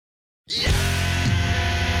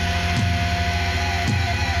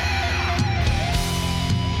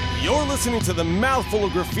listening to the Mouthful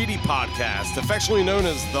of Graffiti podcast, affectionately known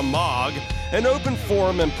as The Mog, an open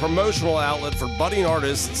forum and promotional outlet for budding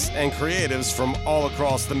artists and creatives from all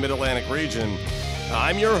across the Mid-Atlantic region.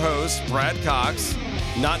 I'm your host, Brad Cox,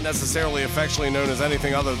 not necessarily affectionately known as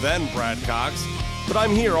anything other than Brad Cox, but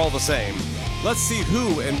I'm here all the same. Let's see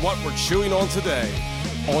who and what we're chewing on today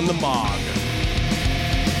on The Mog.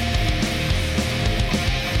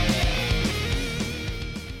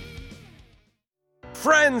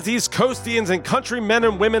 Friends, East Coastians, and countrymen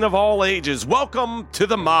and women of all ages, welcome to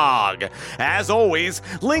The Mog. As always,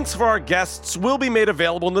 links for our guests will be made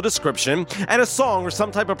available in the description, and a song or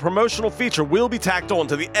some type of promotional feature will be tacked on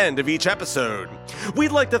to the end of each episode.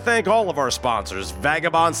 We'd like to thank all of our sponsors: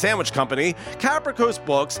 Vagabond Sandwich Company, Capra Coast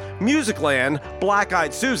Books, Musicland, Black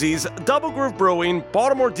Eyed Susie's, Double Groove Brewing,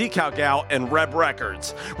 Baltimore Decal Gal, and Reb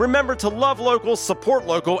Records. Remember to love local, support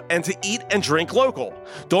local, and to eat and drink local.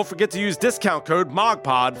 Don't forget to use discount code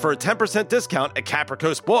MOGPOD for a 10% discount at Capra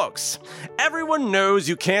Coast Books. Everyone knows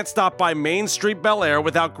you can't stop by Main Street Bel Air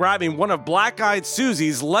without grabbing one of Black Eyed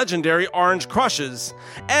Susie's legendary orange crushes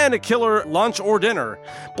and a killer lunch or dinner.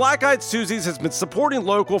 Black Eyed Susie's has been supporting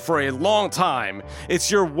local for a long time.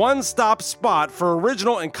 It's your one-stop spot for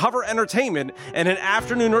original and cover entertainment and an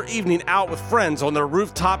afternoon or evening out with friends on their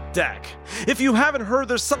rooftop deck. If you haven't heard,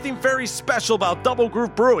 there's something very special about Double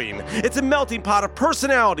Groove Brewing. It's a melting pot of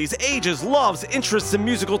personalities, ages, loves, interests, and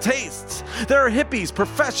musical tastes. There are hippies,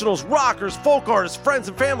 professionals, rockers, folk artists, friends,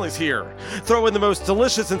 and families here. Throw in the most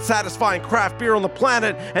delicious and satisfying craft beer on the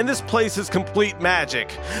planet, and this place is complete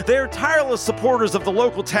magic. They are tireless supporters of the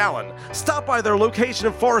local talent. Stop by their location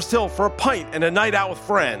in Forest Hill for a pint and a night out with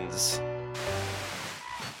friends.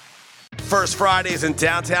 First Fridays in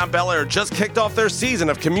downtown Bel Air just kicked off their season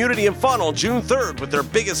of Community and Fun on June 3rd with their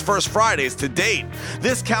biggest First Fridays to date.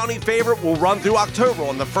 This county favorite will run through October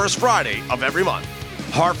on the first Friday of every month.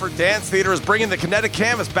 Hartford Dance Theater is bringing the Kinetic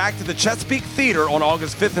Canvas back to the Chesapeake Theater on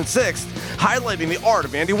August 5th and 6th, highlighting the art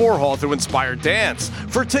of Andy Warhol through inspired dance.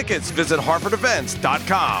 For tickets, visit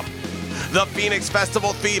hartfordevents.com. The Phoenix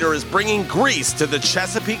Festival Theater is bringing Grease to the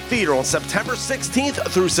Chesapeake Theater on September 16th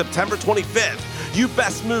through September 25th. You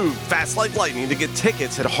best move fast like lightning to get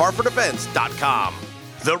tickets at hartfordevents.com.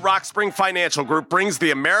 The Rock Spring Financial Group brings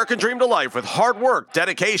the American dream to life with hard work,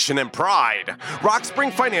 dedication, and pride. Rock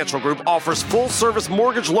Spring Financial Group offers full-service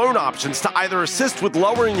mortgage loan options to either assist with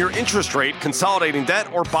lowering your interest rate, consolidating debt,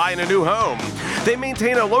 or buying a new home. They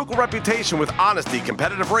maintain a local reputation with honesty,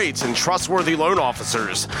 competitive rates, and trustworthy loan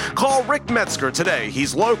officers. Call Rick Metzger today.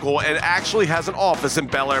 He's local and actually has an office in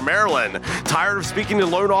Bel Air, Maryland. Tired of speaking to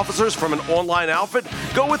loan officers from an online outfit?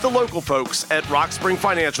 Go with the local folks at Rock Spring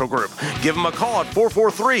Financial Group. Give them a call at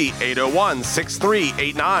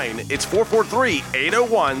 443-801-6389. It's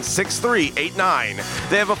 443-801-6389.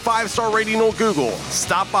 They have a 5-star rating on Google.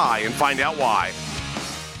 Stop by and find out why.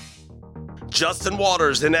 Justin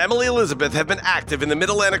Waters and Emily Elizabeth have been active in the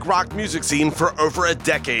Mid-Atlantic rock music scene for over a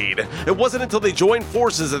decade. It wasn't until they joined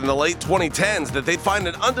forces in the late 2010s that they'd find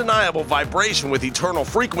an undeniable vibration with Eternal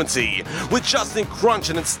Frequency, with Justin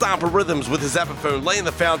crunching and stomping rhythms with his Epiphone laying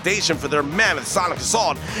the foundation for their mammoth sonic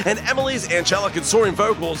assault, and Emily's angelic and soaring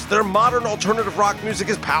vocals. Their modern alternative rock music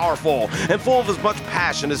is powerful and full of as much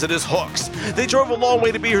passion as it is hooks. They drove a long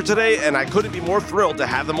way to be here today, and I couldn't be more thrilled to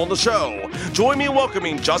have them on the show. Join me in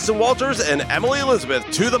welcoming Justin Walters and Emily Elizabeth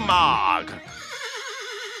to The Mog.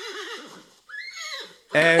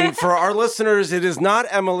 And for our listeners, it is not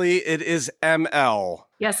Emily, it is ML.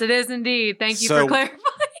 Yes, it is indeed. Thank you for clarifying.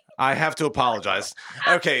 I have to apologize.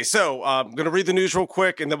 Okay, so I'm going to read the news real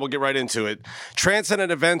quick, and then we'll get right into it.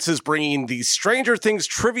 Transcendent Events is bringing the Stranger Things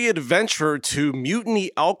trivia adventure to Mutiny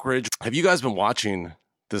Elkridge. Have you guys been watching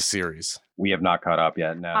this series? We have not caught up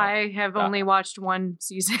yet, no. I have only watched one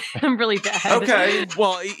season. I'm really bad. Okay,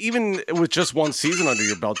 well, even with just one season under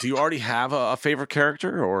your belt, do you already have a favorite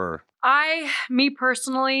character, or? Me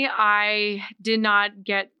personally, I did not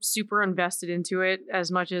get super invested into it as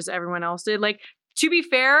much as everyone else did. Like, to be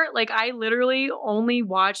fair, like, I literally only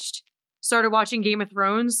started watching Game of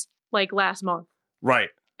Thrones, like, last month. Right.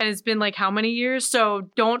 And it's been like how many years? So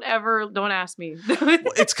don't ask me. Well,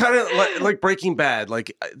 it's kind of like Breaking Bad.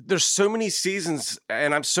 Like, there's so many seasons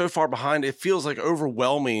and I'm so far behind. It feels like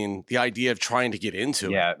overwhelming, the idea of trying to get into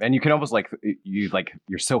it. Yeah. And you can almost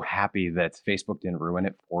you're so happy that Facebook didn't ruin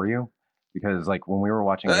it for you, because like when we were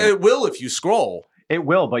watching it will if you scroll. It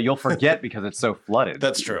will, but you'll forget because it's so flooded.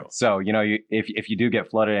 That's true. So, if you do get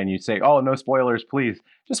flooded and you say, oh, no spoilers, please,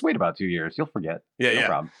 just wait about 2 years. You'll forget. Yeah, no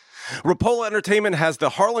problem. Rapola Entertainment has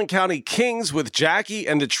the Harlan County Kings with Jackie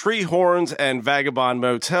and the Treehorns and Vagabond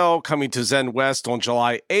Motel coming to Zen West on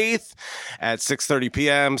July 8th at 6:30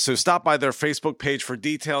 p.m. So stop by their Facebook page for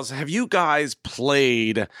details. Have you guys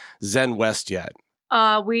played Zen West yet?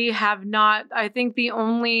 We have not. I think the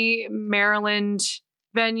only Maryland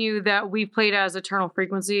venue that we played as Eternal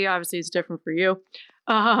Frequency, obviously it's different for you.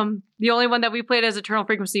 The only one that we played as Eternal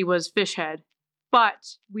Frequency was Fishhead.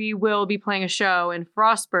 But we will be playing a show in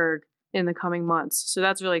Frostburg in the coming months. So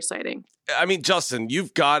that's really exciting. I mean, Justin,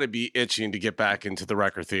 you've got to be itching to get back into the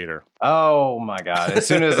Record Theater. Oh my God. As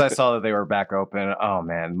soon as I saw that they were back open, oh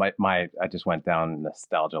man, I just went down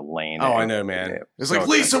nostalgia lane. Oh, I know, man. It's like,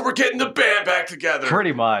 Lisa, we're getting the band back together.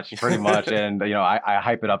 Pretty much. And, I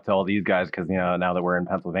hype it up to all these guys because, now that we're in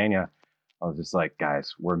Pennsylvania, I was just like,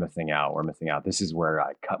 guys, we're missing out. This is where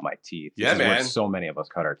I cut my teeth. Yeah, man. Where so many of us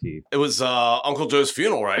cut our teeth. It was Uncle Joe's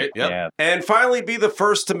funeral, right? Yep. Yeah. And finally, be the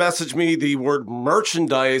first to message me the word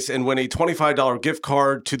merchandise and win a $25 gift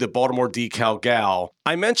card to the Baltimore Decal Gal.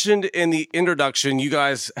 I mentioned in the introduction, you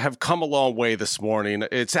guys have come a long way this morning.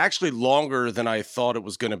 It's actually longer than I thought it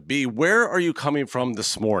was going to be. Where are you coming from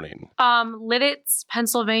this morning? Lidditz,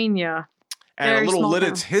 Pennsylvania. And Very a little small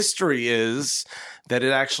Lidditz town. history is that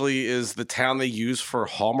it actually is the town they use for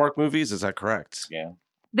Hallmark movies. Is that correct? Yeah.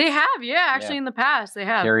 They have, actually in the past they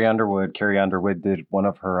have. Carrie Underwood did one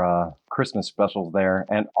of her Christmas specials there,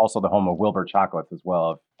 and also the home of Wilbur Chocolates as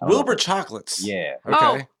well. Wilbur Chocolates. Yeah.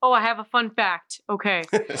 Okay. Oh, I have a fun fact. Okay.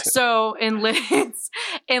 So in Lidditz,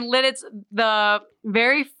 the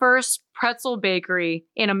very first pretzel bakery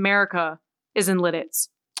in America is in Lidditz.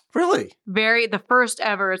 Really? The first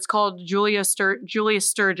ever. It's called Julius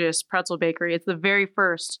Sturgis Pretzel Bakery. It's the very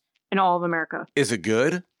first in all of America. Is it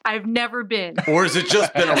good? I've never been. Or has it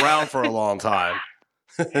just been around for a long time?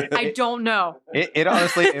 I don't know. It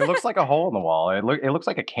honestly, it looks like a hole in the wall. It looks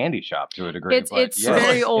like a candy shop to a degree. It's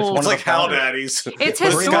very old. It's like Hal Daddy's. It's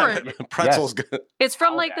historic. Pretzel's good. It's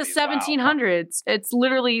from like the 1700s. It's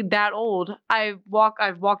literally that old. I've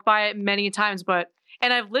walked by it many times,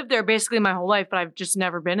 and I've lived there basically my whole life, but I've just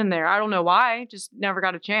never been in there. I don't know why. Just never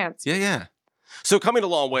got a chance. Yeah. So coming a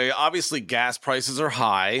long way, obviously gas prices are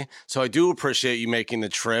high. So I do appreciate you making the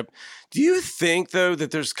trip. Do you think, though, that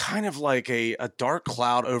there's kind of like a dark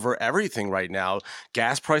cloud over everything right now?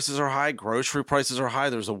 Gas prices are high. Grocery prices are high.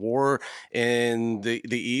 There's a war in the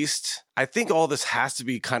East. I think all this has to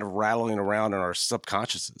be kind of rattling around in our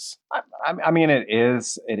subconsciouses. I mean, it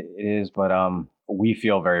is, but we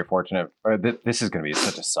feel very fortunate. This is going to be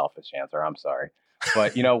such a selfish answer. I'm sorry.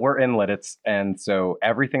 But, we're in Lidditz. And so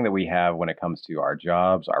everything that we have when it comes to our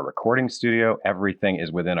jobs, our recording studio, everything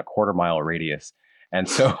is within a 1/4-mile radius. And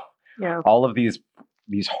so all of these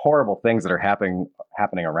horrible things that are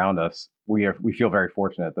happening around us, we feel very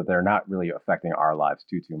fortunate that they're not really affecting our lives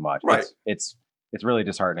too much. Right. It's really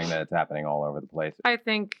disheartening that it's happening all over the place. I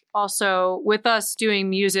think also with us doing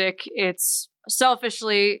music, it's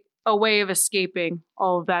selfishly a way of escaping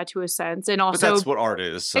all of that to a sense. And also, but that's what art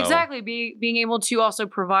is. So. Exactly. Being able to also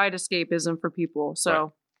provide escapism for people. So,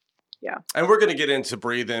 right. Yeah. And we're going to get into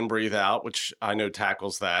Breathe In, Breathe Out, which I know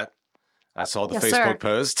tackles that. I saw the Facebook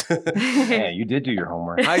post. Yeah, you did do your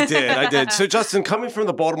homework. I did. So, Justin, coming from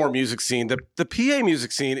the Baltimore music scene, the PA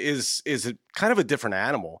music scene is a kind of a different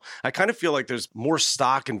animal. I kind of feel like there's more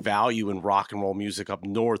stock and value in rock and roll music up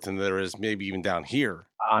north than there is maybe even down here.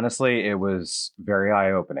 Honestly, it was very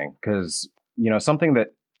eye-opening because, something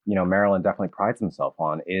that, Maryland definitely prides himself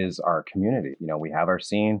on is our community. We have our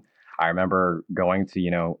scene. I remember going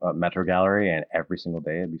to, a Metro Gallery and every single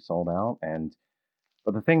day it'd be sold out.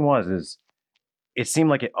 But the thing is it seemed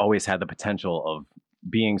like it always had the potential of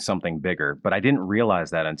being something bigger. But I didn't realize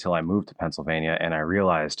that until I moved to Pennsylvania and I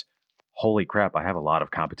realized, holy crap, I have a lot of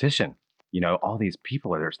competition. All these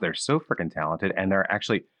people they're so freaking talented and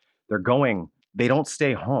they don't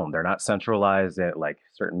stay home. They're not centralized at like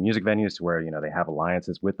certain music venues to where, they have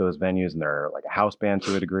alliances with those venues and they're like a house band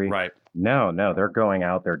to a degree. Right. No, they're going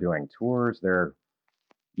out, they're doing tours. They're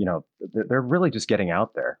really just getting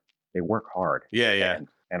out there. They work hard. Yeah.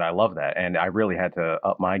 And I love that. And I really had to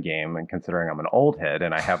up my game. And considering I'm an old head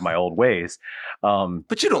and I have my old ways.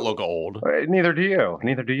 But you don't look old. Neither do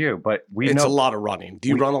you. But it's a lot of running. Do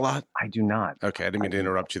you run a lot? I do not. Okay. I didn't mean to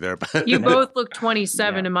interrupt you there. But you both look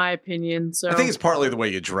 27 in my opinion. So I think it's partly the way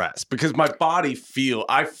you dress because my body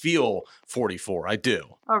I feel 44. I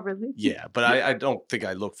do. Oh, really? Yeah. But I don't think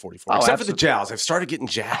I look 44. Except for the jowls. I've started getting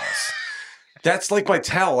jowls. That's like my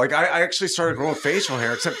tell. Like I actually started growing facial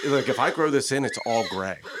hair, except like if I grow this in, it's all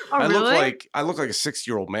gray. Oh, I really? look like a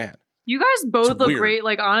 6-year-old man. You guys both look weird. great.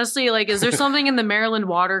 Like, honestly, like, is there something in the Maryland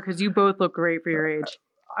water? Because you both look great for your age.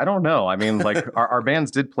 I don't know. I mean, like our bands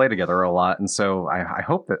did play together a lot, and so I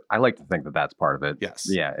hope that I like to think that that's part of it. Yes.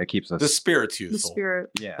 Yeah, it keeps us. The spirit's The youthful.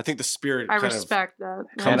 spirit. Yeah, I think the spirit I kind respect that. of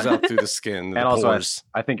comes out through the skin and the also pores.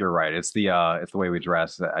 I think you're right. It's the way we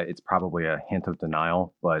dress. It's probably a hint of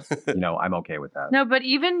denial, but I'm okay with that. No, but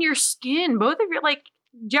even your skin, both of your, like,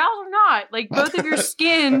 jowls or not, like, both of your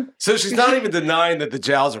skin. So she's not even denying that the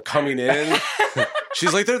jowls are coming in.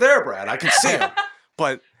 She's like, they're there, Brad. I can see them.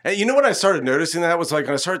 But and you know when I started noticing that was like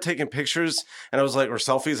when I started taking pictures and I was like, or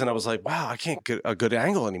selfies, and I was like, wow, I can't get a good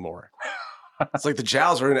angle anymore. It's like the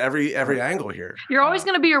jowls are in every angle here. You're always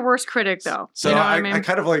going to be your worst critic, though. So you know what I I mean?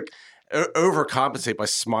 kind of like overcompensate by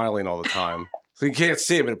smiling all the time. So you can't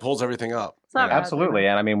see him and it pulls everything up. It's not bad. Absolutely,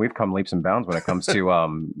 and I mean we've come leaps and bounds when it comes to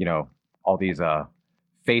all these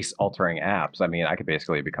face altering apps. I mean, I could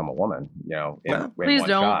basically become a woman, in Please one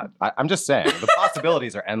don't. shot. I'm just saying the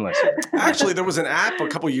possibilities are endless here. Actually, there was an app a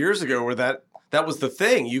couple years ago where that was the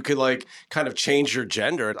thing. You could like kind of change your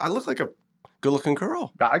gender. I look like a good-looking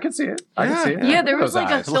girl. I can see it. I can see it. Yeah, there was Those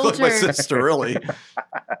like a eyes. I look like my filter. sister, really.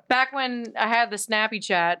 Back when I had the Snappy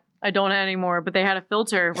Chat, I don't anymore, but they had a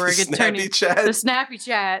filter where I could turn Snappy it. chat. The Snappy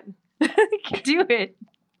Chat. Do it.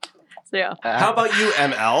 So, yeah. How about you,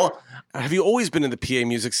 ML? Have you always been in the PA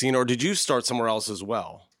music scene, or did you start somewhere else as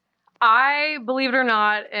well? I, believe it or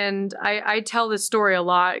not, and I tell this story a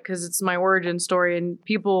lot because it's my origin story and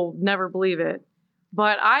people never believe it,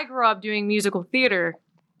 but I grew up doing musical theater.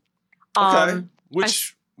 Okay.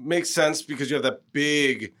 Which makes sense because you have that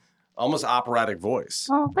big, almost operatic voice.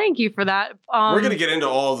 Well, thank you for that. We're going to get into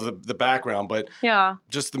all of the background, but Yeah.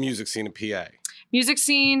 just the music scene in PA. Music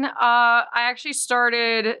scene, I actually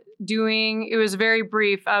started doing, it was very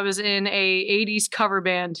brief. I was in a 80s cover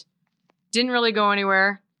band. Didn't really go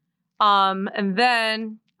anywhere. And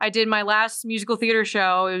then I did my last musical theater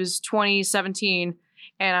show. It was 2017.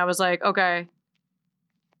 And I was like, okay,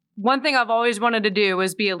 one thing I've always wanted to do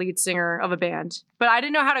was be a lead singer of a band, but I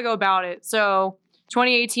didn't know how to go about it. So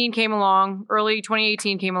 2018 came along, early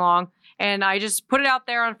 2018 came along, and I just put it out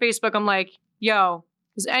there on Facebook. I'm like, yo,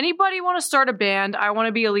 does anybody want to start a band? I want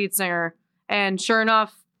to be a lead singer. And sure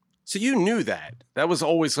enough, So you knew that. That was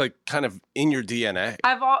always like kind of in your DNA.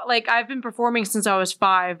 I've been performing since I was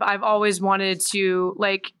 5. I've always wanted to,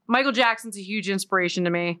 like, Michael Jackson's a huge inspiration to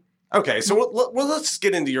me. Okay, so let's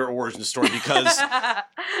get into your origin story because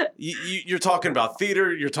you're talking about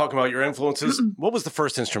theater, you're talking about your influences. What was the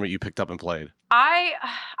first instrument you picked up and played? I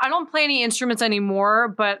don't play any instruments anymore,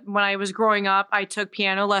 but when I was growing up, I took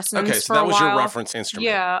piano lessons Okay, for so that a was while. your reference instrument.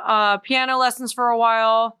 Yeah, piano lessons for a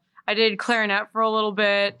while. I did clarinet for a little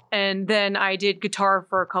bit, and then I did guitar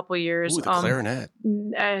for a couple years. Ooh, the clarinet.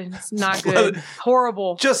 It's not good.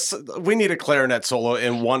 Horrible. We need a clarinet solo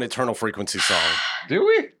in one Eternal Frequency song. Do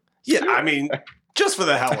we? Yeah, I mean, just for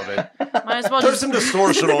the hell of it. Might as well Throw just... some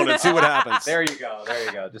distortion on it, see what happens. There you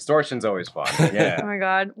go. Distortion's always fun. Oh Yeah. my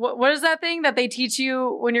God. What is that thing that they teach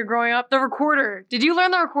you when you're growing up? The recorder. Did you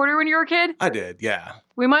learn the recorder when you were a kid? I did, yeah.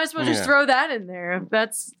 We might as well just Yeah. throw that in there if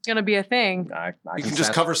that's going to be a thing. I You can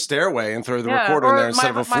just cover Stairway and throw the Yeah, recorder in or there instead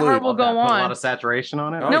of a my flute. heart will go Put a lot on. of saturation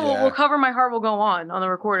on it. Oh, No, yeah. we'll cover My Heart Will Go On the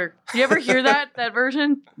recorder. Do you ever hear that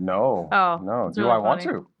version? No. Oh, No. it's Do really I want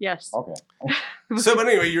funny. to? Yes. Okay. So, but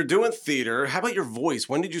anyway, you're doing theater. How about your voice?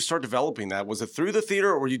 When did you start developing that? Was it through the theater,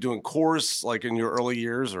 or were you doing chorus like in your early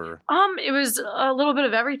years, or? It was a little bit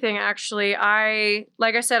of everything, actually.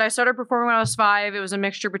 Like I said, I started performing when I was 5. It was a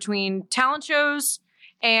mixture between talent shows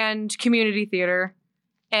and community theater.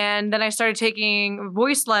 And then I started taking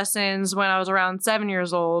voice lessons when I was around 7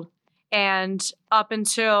 years old. And up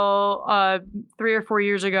until 3 or 4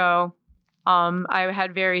 years ago, I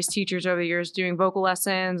had various teachers over the years doing vocal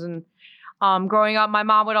lessons. And growing up, my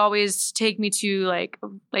mom would always take me to like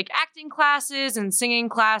acting classes and singing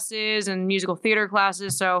classes and musical theater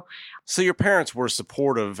classes. So So your parents were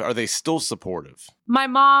supportive. Are they still supportive? my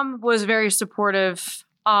mom was very supportive.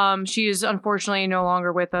 She is unfortunately no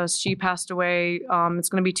longer with us. She passed away. It's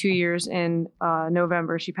going to be 2 years in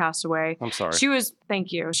November. She passed away. I'm sorry.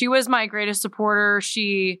 Thank you. She was my greatest supporter.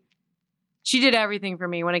 She did everything for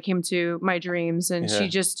me when it came to my dreams. And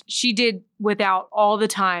Yeah. she did without all the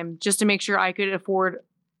time just to make sure I could afford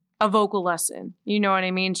a vocal lesson. You know what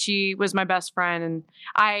I mean? She was my best friend. And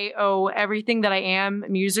I owe everything that I am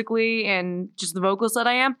musically and just the vocals that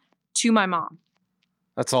I am to my mom.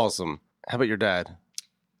 That's awesome. How about your dad?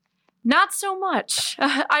 Not so much.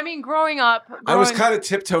 I mean, growing up, I was kind of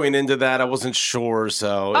tiptoeing into that. I wasn't sure.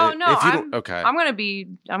 So, oh no, if you don't, okay. I'm gonna be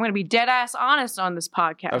dead ass honest on this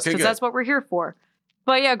podcast because good. that's what we're here for.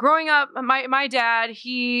 But yeah, growing up, my dad,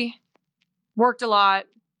 he worked a lot.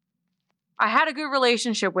 I had a good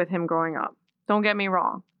relationship with him growing up. Don't get me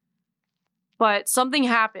wrong. But something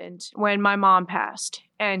happened when my mom passed,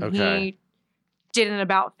 and he did an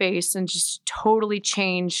about face and just totally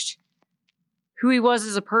changed who he was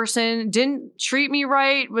as a person. Didn't treat me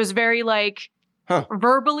right, was very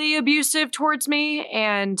verbally abusive towards me.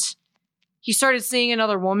 And he started seeing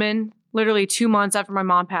another woman literally 2 months after my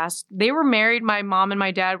mom passed. They were married. My mom and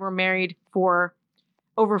my dad were married for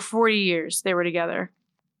over 40 years. They were together.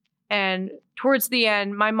 And towards the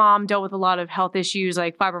end, my mom dealt with a lot of health issues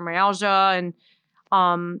like fibromyalgia,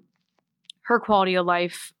 and her quality of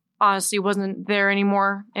life honestly wasn't there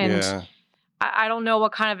anymore. And I don't know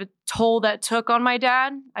what kind of a toll that took on my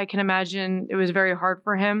dad. I can imagine it was very hard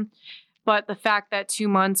for him. But the fact that 2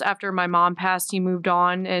 months after my mom passed, he moved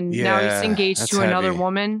on and now he's engaged to another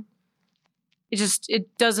woman. It's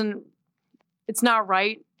not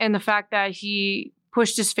right. And the fact that he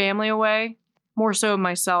pushed his family away, more so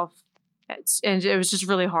myself. And it was just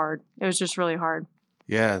really hard. It was just really hard.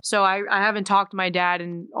 Yeah. So I haven't talked to my dad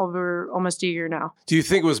in over almost a year now. Do you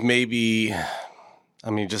think it was maybe, I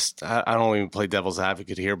mean, just, I don't even play devil's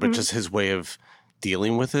advocate here, but just his way of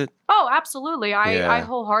dealing with it? Oh, absolutely. I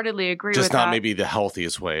wholeheartedly agree with that. Just not maybe the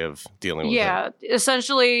healthiest way of dealing with it. Yeah.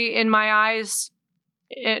 Essentially, in my eyes,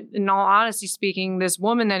 in all honesty speaking, this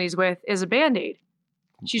woman that he's with is a Band-Aid.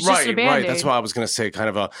 She's just a Band-Aid. Right. That's what I was going to say, kind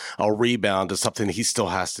of a rebound to something he still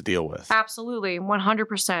has to deal with. Absolutely.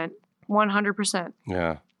 100%. 100%.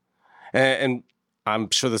 Yeah. And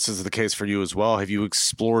I'm sure this is the case for you as well. Have you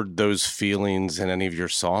explored those feelings in any of your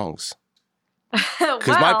songs? Because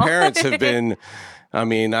my parents have been, I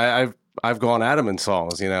mean, I've gone at them in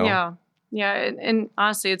songs, you know? Yeah. Yeah. And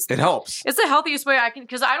honestly, it helps. It's the healthiest way I can,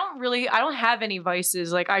 because I don't have any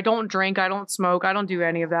vices. Like, I don't drink, I don't smoke, I don't do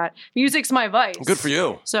any of that. Music's my vice. Good for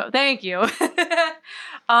you. So thank you.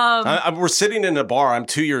 We're sitting in a bar. I'm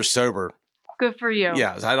 2 years sober. Good for you.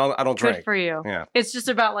 Yeah, I don't drink. Good for you. Yeah. It's just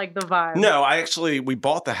about like the vibe. No, we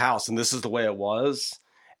bought the house and this is the way it was.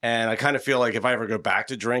 And I kind of feel like if I ever go back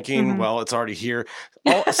to drinking, well, it's already here.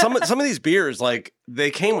 Some of these beers, like, they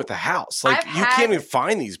came with the house. Like, you can't even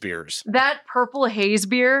find these beers. That purple haze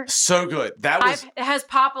beer. So good. It has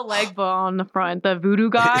Papa Legba on the front, the voodoo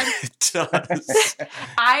god. It does.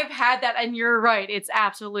 I've had that, and you're right. It's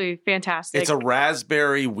absolutely fantastic. It's a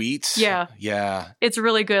raspberry wheat. Yeah. Yeah. It's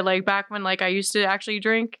really good. Like, back when I used to actually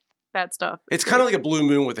drink that stuff. It's kind of like a Blue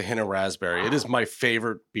Moon with a hint of raspberry. It is my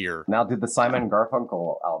favorite beer. Now, did the Simon and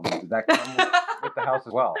Garfunkel album, did that come with the house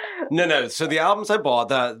as well? No. So the albums I bought,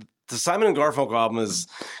 the Simon and Garfunkel album is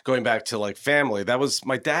going back to like family. That was,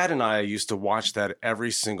 my dad and I used to watch that every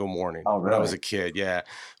single morning when I was a kid. Yeah.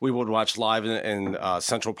 We would watch live in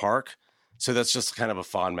Central Park. So that's just kind of a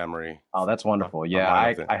fond memory. Oh, that's wonderful. Yeah,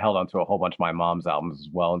 I held on to a whole bunch of my mom's albums as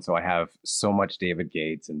well. And so I have so much David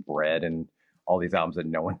Gates and Bread and all these albums that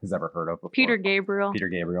no one has ever heard of before. Peter Gabriel.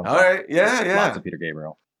 All right. Yeah. Lots of Peter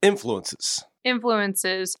Gabriel. Influences.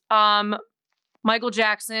 Michael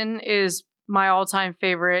Jackson is my all-time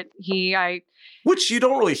favorite. Which you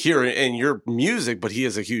don't really hear in your music, but he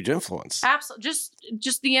is a huge influence. Absolutely.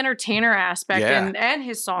 Just the entertainer aspect and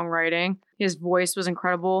his songwriting. His voice was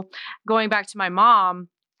incredible. Going back to my mom,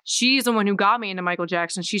 she's the one who got me into Michael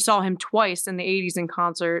Jackson. She saw him twice in the 80s in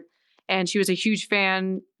concert. And she was a huge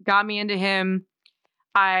fan, got me into him.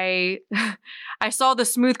 I saw the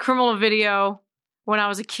Smooth Criminal video when I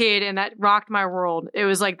was a kid, and that rocked my world. It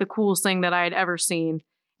was like the coolest thing that I had ever seen.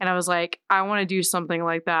 And I was like, I want to do something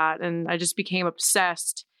like that. And I just became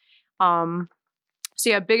obsessed. So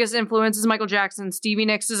yeah, biggest influence is Michael Jackson. Stevie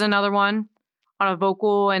Nicks is another one on a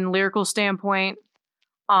vocal and lyrical standpoint.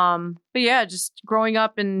 But yeah, just growing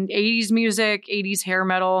up in 80s music, 80s hair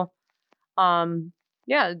metal.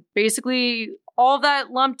 Yeah, basically all of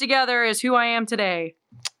that lumped together is who I am today.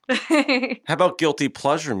 How about guilty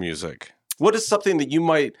pleasure music? What is something that you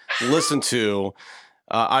might listen to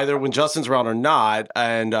either when Justin's around or not,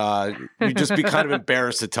 and you just be kind of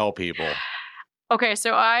embarrassed to tell people? Okay,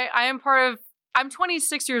 so I'm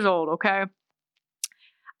 26 years old, okay?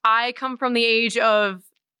 I come from the age of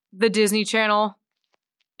the Disney Channel,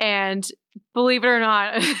 and believe it or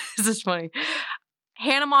not, this is funny,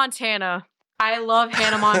 Hannah Montana. I love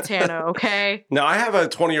Hannah Montana, okay? Now, I have a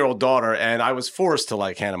 20-year-old daughter, and I was forced to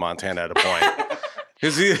like Hannah Montana at a point.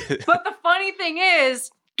 But the funny thing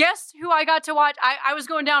is, guess who I got to watch? I was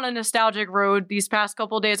going down a nostalgic road these past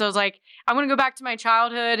couple of days. I was like, I'm going to go back to my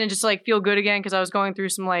childhood and just like feel good again because I was going through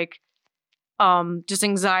some like just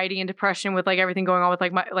anxiety and depression with like everything going on with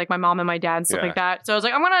like my mom and my dad and stuff like that. So I was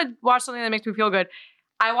like, I'm gonna watch something that makes me feel good.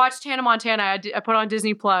 I watched Hannah Montana. I put on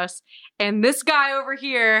Disney Plus, and this guy over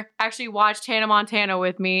here actually watched Hannah Montana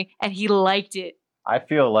with me, and he liked it. I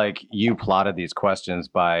feel like you plotted these questions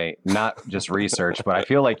by not just research, but I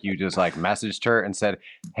feel like you just like messaged her and said,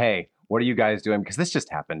 "Hey, what are you guys doing?" Because this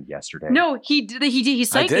just happened yesterday. No, he did.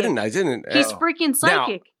 He's psychic. I didn't. He's freaking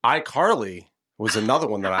psychic. Now, iCarly was another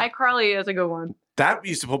one that iCarly is a good one. That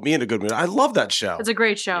used to put me in a good mood. I love that show. It's a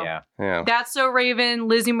great show. Yeah. That's So Raven,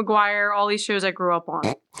 Lizzie McGuire, all these shows I grew up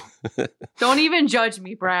on. Don't even judge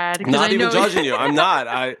me, Brad. Not even judging you. I'm not.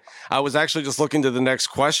 I was actually just looking to the next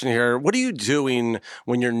question here. What are you doing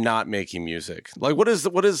when you're not making music? Like, what is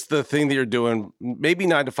the thing that you're doing? Maybe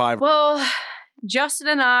 9 to 5. Well,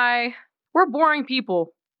 Justin and we're boring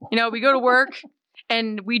people. You know, we go to work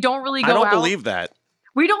and we don't really go out. I don't believe that.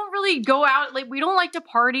 We don't really go out. Like, we don't like to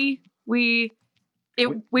party. We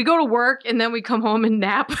go to work and then we come home and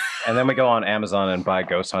nap. And then we go on Amazon and buy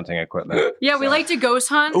ghost hunting equipment. Yeah, we like to ghost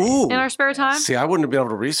hunt in our spare time. See, I wouldn't have been able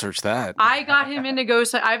to research that. I got him into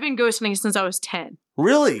ghost hunting. I've been ghost hunting since I was 10.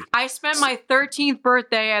 Really? I spent my 13th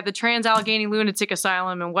birthday at the Trans-Allegheny Lunatic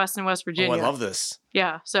Asylum in Weston, West Virginia. Oh, I love this.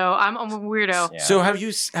 Yeah, so I'm a weirdo. Yeah. So have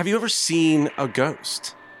you ever seen a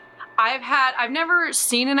ghost? I've never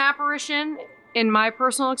seen an apparition in my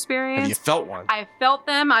personal experience. Have you felt one? I've felt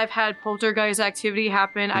them. I've had poltergeist activity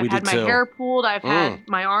happen. I've had my hair pulled. I've had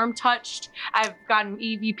my arm touched. I've gotten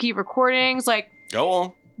EVP recordings. Like, go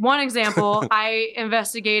on. One example, I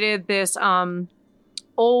investigated this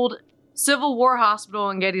old Civil War hospital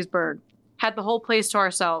in Gettysburg. Had the whole place to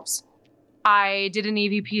ourselves. I did an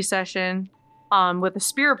EVP session with a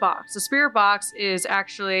spirit box. The spirit box is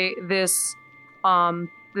actually this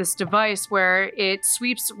device where it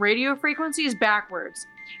sweeps radio frequencies backwards.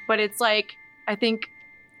 But it's like, I think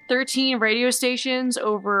 13 radio stations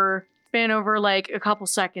span over like a couple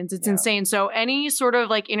seconds. It's insane. So any sort of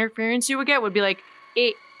like interference you would get would be like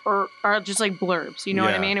it or just like blurbs. You know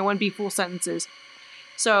what I mean? It wouldn't be full sentences.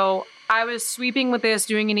 So I was sweeping with this,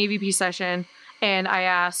 doing an EVP session, and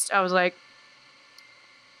I was like,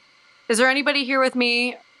 is there anybody here with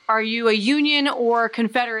me? Are you a Union or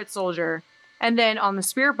Confederate soldier? And then on the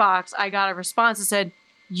spirit box, I got a response that said,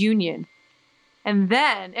 Union. And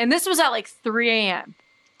this was at like 3 a.m.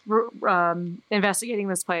 Investigating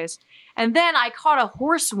this place. And then I caught a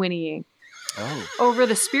horse whinnying over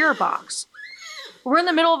the spirit box. We're in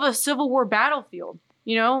the middle of a Civil War battlefield.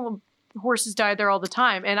 You know, horses died there all the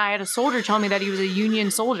time. And I had a soldier tell me that he was a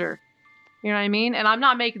Union soldier. You know what I mean? And I'm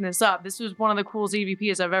not making this up. This was one of the coolest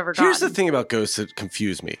EVPs I've ever gotten. Here's the thing about ghosts that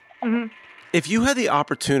confused me. Mm-hmm. If you had the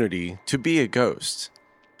opportunity to be a ghost,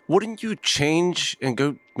 wouldn't you change and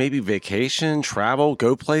go maybe vacation, travel,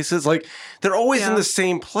 go places? Like, they're always in the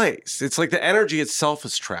same place. It's like the energy itself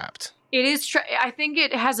is trapped. It is. I think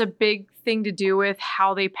it has a big thing to do with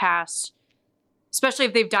how they pass, especially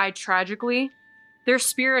if they've died tragically. Their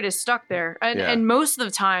spirit is stuck there. And most of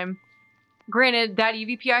the time, granted, that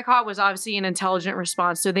EVP I caught was obviously an intelligent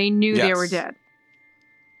response, so they knew they were dead.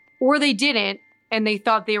 Or they didn't, and they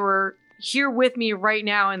thought they were here with me right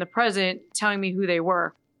now in the present, telling me who they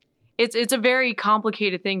were. It's a very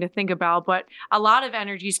complicated thing to think about, but a lot of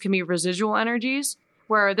energies can be residual energies,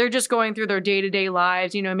 where they're just going through their day-to-day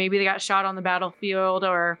lives. You know, maybe they got shot on the battlefield,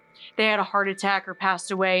 or they had a heart attack or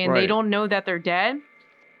passed away, and they don't know that they're dead.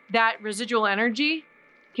 That residual energy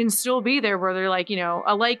can still be there, where they're like, you know,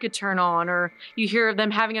 a light could turn on, or you hear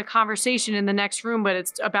them having a conversation in the next room, but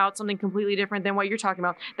it's about something completely different than what you're talking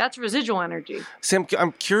about. That's residual energy. Sam,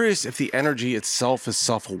 I'm curious if the energy itself is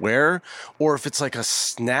self-aware, or if it's like a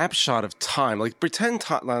snapshot of time. Like, pretend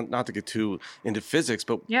time, not to get too into physics,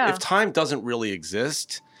 but if time doesn't really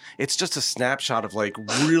exist, it's just a snapshot of like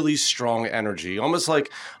really strong energy, almost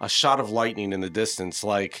like a shot of lightning in the distance.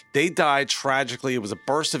 Like, they died tragically. It was a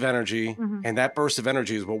burst of energy. And that burst of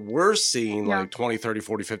energy is what we're seeing like 20, 30,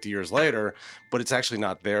 40, 50 years later, but it's actually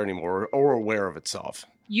not there anymore or aware of itself.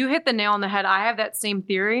 You hit the nail on the head. I have that same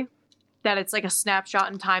theory, that it's like a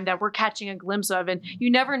snapshot in time that we're catching a glimpse of. And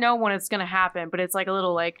you never know when it's going to happen, but it's like a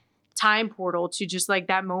little like time portal to just like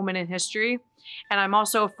that moment in history. And I'm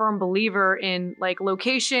also a firm believer in like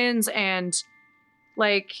locations and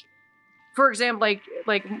like, for example,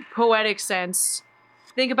 like poetic sense.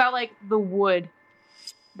 Think about like the wood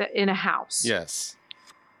that in a house. Yes.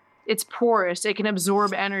 It's porous. It can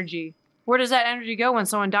absorb energy. Where does that energy go when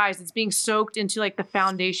someone dies? It's being soaked into like the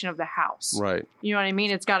foundation of the house. Right. You know what I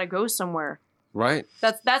mean? It's got to go somewhere. Right.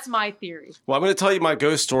 That's my theory. Well, I'm going to tell you my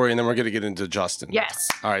ghost story, and then we're going to get into Justin. Yes.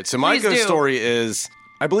 All right. So my Please ghost do. story is,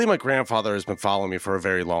 I believe my grandfather has been following me for a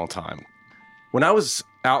very long time. When I was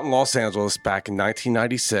out in Los Angeles back in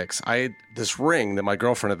 1996, I had this ring that my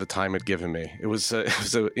girlfriend at the time had given me. It was a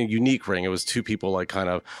unique ring. It was two people like kind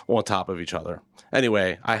of on top of each other.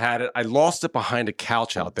 Anyway, I had it. I lost it behind a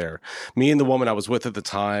couch out there. Me and the woman I was with at the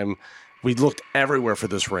time, we looked everywhere for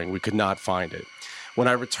this ring. We could not find it. When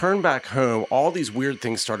I returned back home, all these weird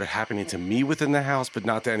things started happening to me within the house, but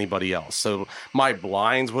not to anybody else. So my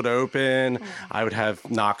blinds would open, I would have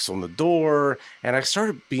knocks on the door, and I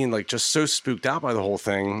started being like just so spooked out by the whole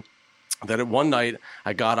thing that at one night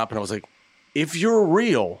I got up and I was like, if you're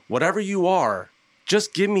real, whatever you are,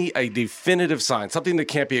 just give me a definitive sign, something that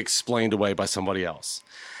can't be explained away by somebody else.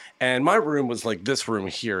 And my room was like this room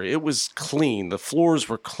here. It was clean. The floors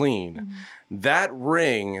were clean. Mm-hmm. That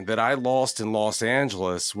ring that I lost in Los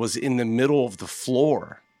Angeles was in the middle of the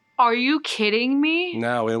floor. Are you kidding me?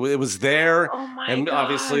 No, it was there. Oh my and God.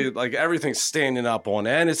 Obviously, like everything's standing up on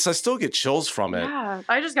end. I still get chills from it. Yeah,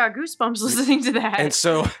 I just got goosebumps listening to that. And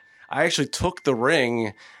so I actually took the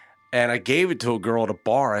ring and I gave it to a girl at a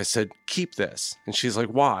bar. I said, keep this. And she's like,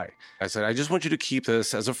 why? I said, I just want you to keep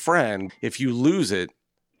this as a friend. If you lose it,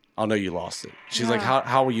 I'll know you lost it. She's like,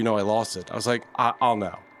 how will you know I lost it? I was like, I'll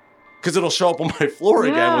know. Because it'll show up on my floor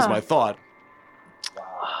again was my thought.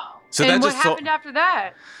 So and what happened after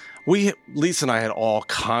that? Lisa and I had all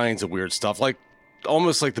kinds of weird stuff, like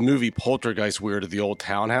almost like the movie Poltergeist weird at the old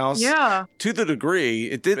townhouse. Yeah. To the degree,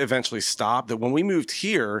 it did eventually stop that when we moved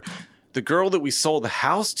here, the girl that we sold the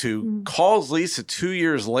house to calls Lisa 2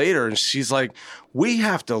 years later and she's like, we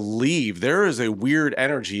have to leave. There is a weird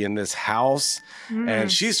energy in this house.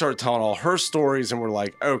 And she started telling all her stories and we're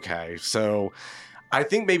like, okay. So I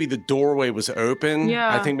think maybe the doorway was open.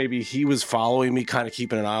 Yeah. I think maybe he was following me, kind of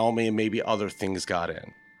keeping an eye on me, and maybe other things got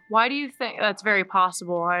in. Why do you think that's very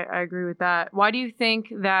possible? I agree with that. Why do you think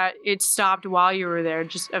that it stopped while you were there,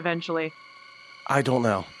 just eventually? I don't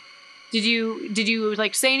know. Did you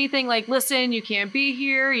like say anything like, listen, you can't be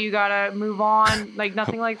here, you gotta move on, like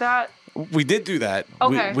nothing like that? We did do that.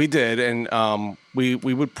 Okay. We did, and we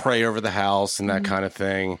would pray over the house and that kind of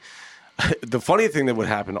thing. The funny thing that would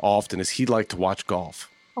happen often is he'd like to watch golf,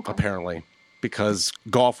 apparently, because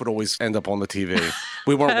golf would always end up on the TV.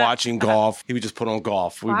 We weren't watching golf. He would just put on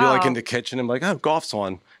golf. We'd be like in the kitchen and like, oh, golf's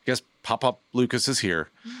on. I guess Pop-Up Lucas is here.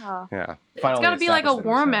 Yeah. It's got to be like a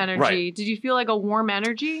warm energy. Right. Did you feel like a warm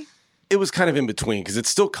energy? It was kind of in between because it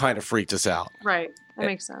still kind of freaked us out. Right. That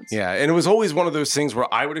makes sense. Yeah. And it was always one of those things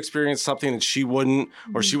where I would experience something and she wouldn't,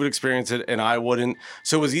 or she would experience it and I wouldn't.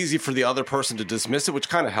 So it was easy for the other person to dismiss it, which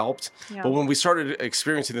kind of helped. Yeah. But when we started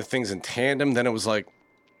experiencing the things in tandem, then it was like,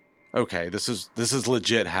 okay, this is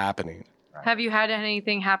legit happening. Right. Have you had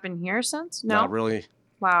anything happen here since? No? Not really.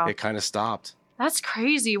 Wow. It kind of stopped. That's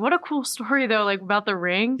crazy. What a cool story, though, like about the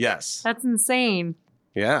ring. Yes. That's insane.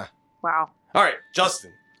 Yeah. Wow. All right,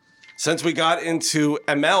 Justin. Since we got into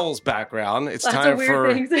ML's background, it's time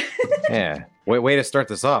for... Yeah. Way to start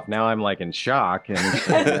this off. Now I'm like in shock and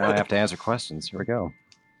now I have to answer questions. Here we go.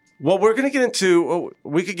 Well, we're going to get into...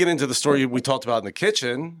 We could get into the story we talked about in the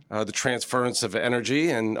kitchen, the transference of energy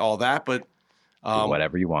and all that, but...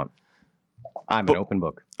 whatever you want. I'm an open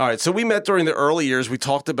book. All right, so we met during the early years. We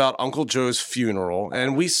talked about Uncle Joe's funeral,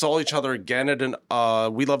 and we saw each other again at an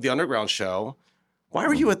We Love the Underground show. Why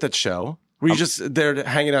were you at that show? Were you just there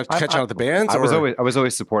hanging out, catching out the bands? I was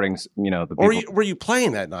always supporting, the people. Or were you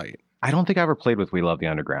playing that night? I don't think I ever played with We Love the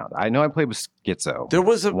Underground. I know I played with Schizo. There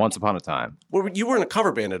was once upon a time. Well, you were in a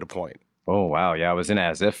cover band at a point. Oh wow, yeah, I was in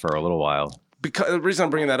As If for a little while. Because the reason I'm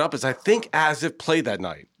bringing that up is I think As If played that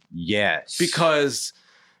night. Yes. Because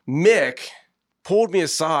Mick pulled me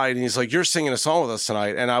aside and he's like, "You're singing a song with us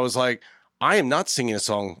tonight," and I was like, I am not singing a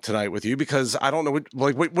song tonight with you because I don't know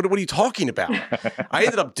what are you talking about? I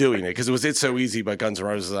ended up doing it because It's So Easy by Guns N'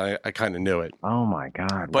 Roses. I kind of knew it. Oh my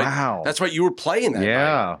God. But wow. That's right. You were playing that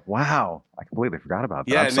night. Wow. I completely forgot about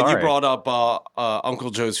that. Yeah. And then you brought up Uncle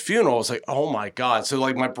Joe's funeral. I was like, oh my God. So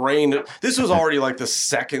like my brain, this was already like the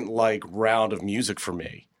second like round of music for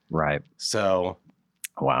me. Right. So.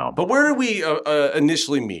 Wow. But where did we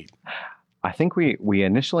initially meet? I think we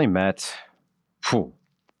initially met.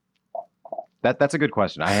 That's a good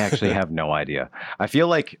question. I actually have no idea. I feel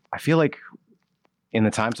like in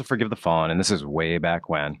the Times to Forgive the Fallen, and this is way back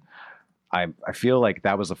when, I feel like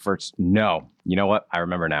that was the first. No, you know what? I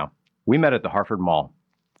remember now. We met at the Hartford Mall.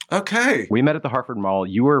 Okay. We met at the Hartford Mall.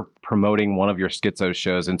 You were promoting one of your Schizo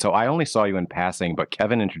shows, and so I only saw you in passing, but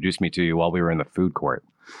Kevin introduced me to you while we were in the food court.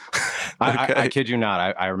 Okay. I kid you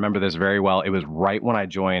not. I remember this very well. It was right when I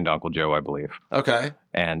joined Uncle Joe, I believe. Okay.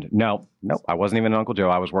 And no, I wasn't even Uncle Joe.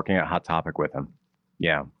 I was working at Hot Topic with him.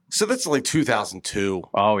 Yeah. So that's like 2002.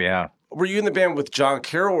 Oh, yeah. were you in the band with John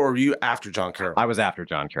Carroll or were you after John Carroll? I was after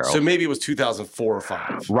John Carroll. So maybe it was 2004 or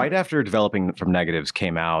 5. Right after Developing from Negatives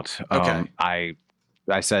came out, Okay.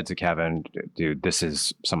 I said to Kevin, dude, this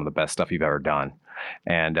is some of the best stuff you've ever done.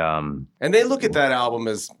 And they look at that album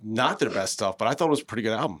as not their best stuff, but I thought it was a pretty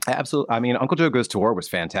good album. absolutely. I mean, Uncle Joe Goes to War was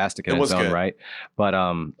fantastic in It was its own good. right. But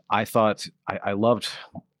I thought I loved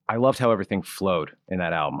how everything flowed in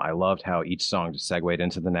that album. I loved how each song just segued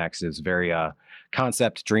into the next. It was very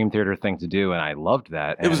concept Dream Theater thing to do, and I loved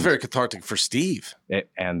that. It was And very cathartic for Steve.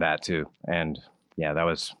 and that too. And yeah, that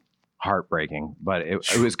was heartbreaking. But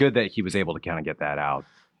it was good that he was able to kind of get that out.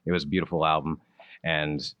 It was a beautiful album.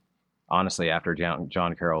 And honestly, after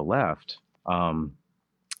John Carroll left,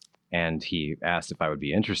 and he asked if I would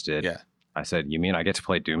be interested, Yeah. I said, "You mean I get to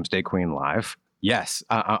play Doomsday Queen live?" Yes,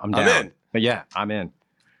 I'm down. I'm in. But yeah, I'm in.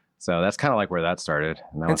 So that's kind of like where that started.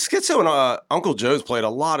 And that And was, Schizo and Uncle Joe's played a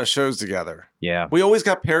lot of shows together. yeah, We always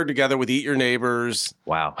got paired together with Eat Your Neighbors.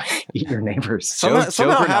 wow. Eat your neighbors. Somehow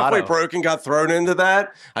Joe Halfway Granato. Broken got thrown into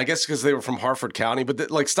that. I guess because they were from Harford County,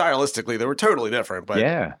 but like stylistically, they were totally different. But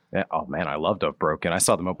Yeah. Oh man, I loved Up Broken. I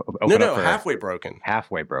saw them open no, up for Halfway Broken.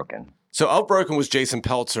 Halfway Broken. So Up Broken was Jason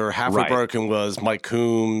Peltzer. Halfway Right. Broken was Mike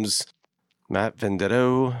Coombs, Matt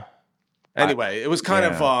Vendetto. Anyway, it was kind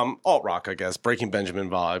of alt rock, I guess, Breaking Benjamin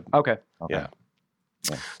vibe. Okay. Yeah.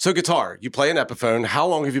 So guitar, you play an Epiphone. How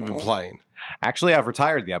long have you been playing? Actually, I've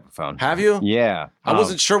retired the Epiphone. Have you? Yeah. I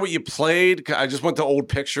wasn't sure what you played. I just went to old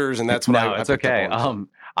pictures, and that's what No, I it's picked up okay. on.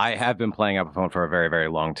 I have been playing Epiphone for a very, very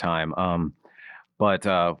long time. But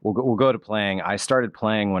we'll go to playing. I started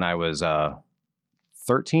playing when I was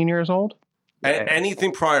 13 years old.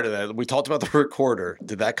 Anything prior to that? We talked about the recorder.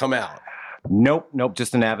 Did that come out? Nope.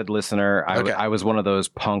 Just an avid listener. Okay. I was one of those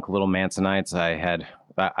punk little Mansonites. I had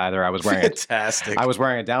either I was wearing Fantastic. I was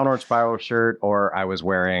wearing a Downward Spiral shirt, or I was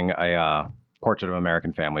wearing a Portrait of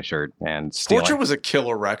American Family shirt and stealing. Portrait was a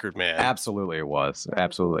killer record, man. Absolutely, it was.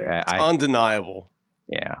 Absolutely. Undeniable.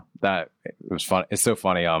 Yeah, it was fun. It's so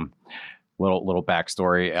funny. Little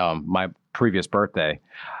backstory. My previous birthday,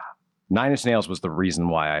 Nine Inch Nails was the reason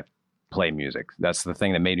why I play music. That's the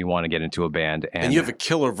thing that made me want to get into a band. And you have a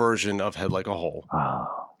killer version of Head Like a Hole.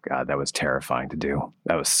 Oh God, that was terrifying to do.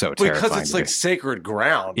 That was so terrifying. Because it's like sacred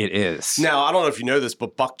ground. It is. Now, I don't know if you know this,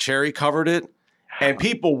 but Buck Cherry covered it. And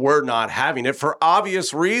people were not having it for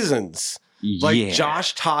obvious reasons. Like yeah.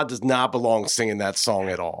 Josh Todd does not belong singing that song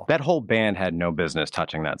at all. That whole band had no business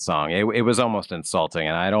touching that song. It was almost insulting,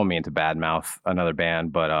 and I don't mean to badmouth another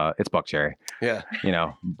band, but it's Buck Cherry, Yeah. you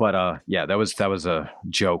know. But yeah, that was a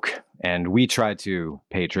joke, and we tried to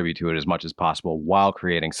pay tribute to it as much as possible while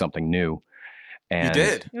creating something new. And You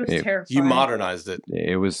did. It was terrifying. You modernized it.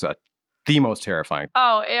 It was the most terrifying.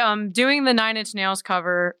 Oh, doing the Nine Inch Nails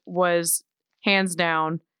cover was hands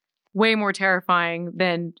down way more terrifying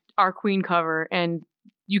than our Queen cover, and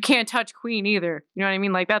you can't touch Queen either. You know what I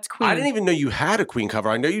mean? Like, that's Queen. I didn't even know you had a Queen cover.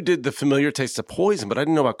 I know you did The Familiar Taste of Poison, but I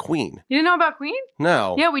didn't know about Queen. You didn't know about Queen?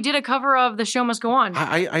 No. Yeah, we did a cover of The Show Must Go On.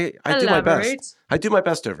 I do my best. I do my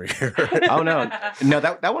best over here. Oh no,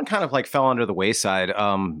 that one kind of like fell under the wayside.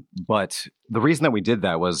 But the reason that we did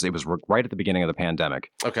that was it was right at the beginning of the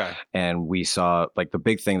pandemic. Okay. And we saw like the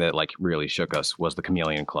big thing that like really shook us was the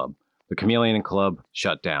Chameleon Club. The Chameleon Club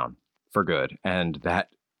shut down for good, and that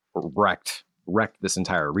wrecked this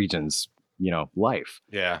entire region's life,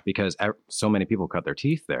 Yeah. because so many people cut their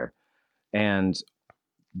teeth there. And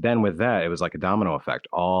then with that, it was like a domino effect.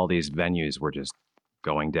 All these venues were just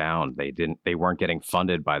going down. They weren't getting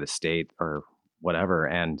funded by the state or whatever.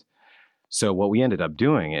 And so what we ended up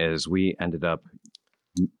doing is we ended up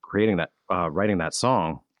creating that, writing that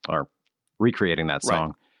song or recreating that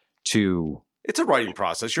song to. It's a writing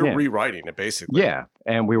process. You're rewriting it basically. Yeah.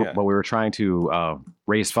 And we were trying to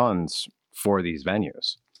raise funds for these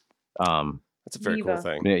venues. That's a very cool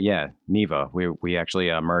thing. Yeah, NEVA. We actually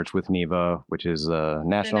merged with NEVA, which is the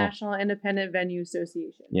National Independent Venue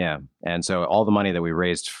Association. Yeah, and so all the money that we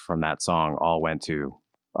raised from that song all went to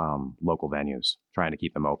local venues, trying to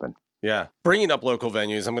keep them open. Yeah. Bringing up local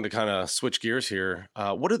venues, I'm going to kind of switch gears here.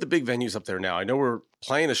 What are the big venues up there now? I know we're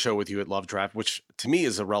playing a show with you at Love Draft, which to me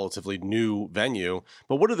is a relatively new venue,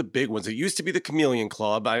 but what are the big ones? It used to be the Chameleon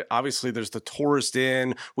Club. Obviously, there's the Tourist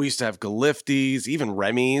Inn. We used to have Galiftes, even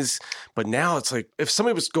Remy's, but now it's like if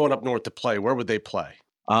somebody was going up north to play, where would they play?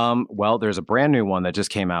 Well, there's a brand new one that just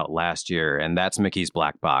came out last year, and that's Mickey's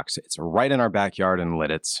Black Box. It's right in our backyard in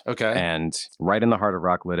Lidditz. Okay. And right in the heart of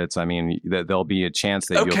Rock Lidditz. I mean, there'll be a chance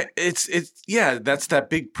that Okay. That's that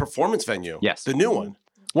big performance venue. Yes. The new one.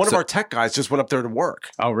 One of our tech guys just went up there to work.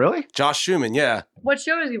 Oh, really? Josh Schumann, yeah. What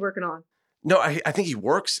show is he working on? No, I think he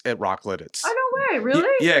works at Rock Lidditz. Oh, no way.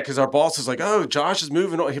 Really? Yeah, because our boss is like, oh, Josh is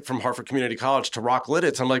moving from Hartford Community College to Rock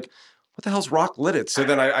Lidditz. I'm like, what the hell's Rock Lidditz? So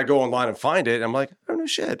then I go online and find it. And I'm like, oh, no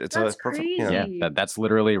shit. It's That's a perfect. crazy. You know. Yeah, that's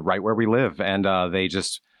literally right where we live. And they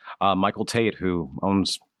just, Michael Tate, who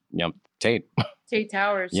owns, Tate. Tate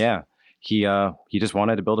Towers. Yeah. He just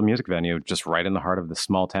wanted to build a music venue just right in the heart of this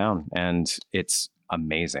small town. And it's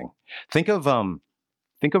amazing. Think of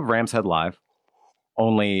Ram's Head Live,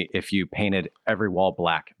 only if you painted every wall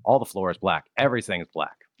black, all the floors black, everything's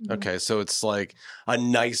black. Mhm. Okay, so it's like a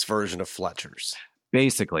nice version of Fletcher's.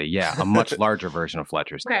 Basically, yeah, a much larger version of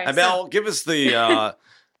Fletcher's. Okay. And Mel, give us the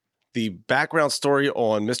background story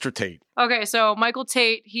on Mr. Tate. Okay, so Michael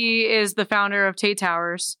Tate, he is the founder of Tate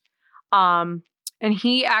Towers. And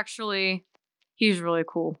he's really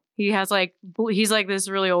cool. He's like this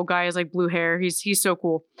really old guy. He has like blue hair. He's so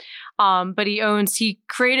cool. But he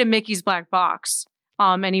created Mickey's Black Box.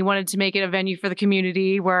 And he wanted to make it a venue for the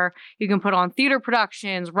community where you can put on theater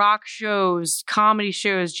productions, rock shows, comedy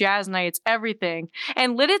shows, jazz nights, everything.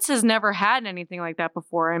 And Lidditz has never had anything like that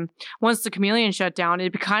before. And once the Chameleon shut down,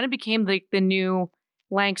 it kind of became like the new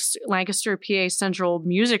Lancaster, PA Central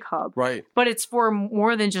music hub. Right. But it's for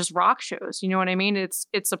more than just rock shows. You know what I mean? It's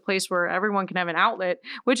a place where everyone can have an outlet,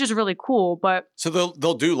 which is really cool. But So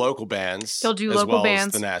they'll do local bands. They'll do as local well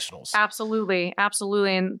bands. as the nationals. absolutely.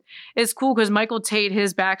 And it's cool because Michael Tate,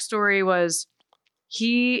 his backstory was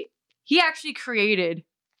he actually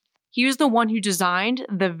he was the one who designed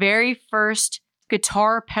the very first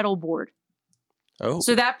guitar pedal board. Oh,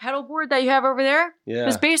 So that pedal board that you have over there yeah.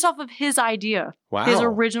 was based off of his idea, Wow. his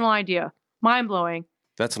original idea. Mind blowing.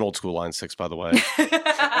 That's an old school Line 6, by the way.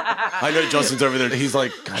 I know Justin's over there. He's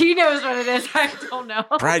like, God, He knows what it is. I don't know.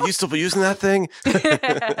 Brad, you still be using that thing?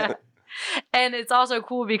 And it's also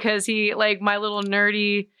cool because he, like, my little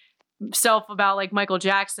nerdy self about like Michael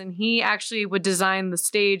Jackson, he actually would design the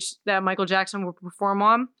stage that Michael Jackson would perform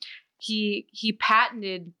on. He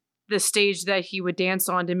patented the stage that he would dance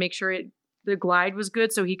on to make sure the glide was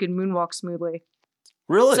good so he could moonwalk smoothly.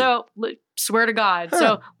 Really? So swear to God. Huh.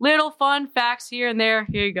 So little fun facts here and there.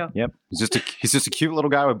 Here you go. Yep, he's just a cute little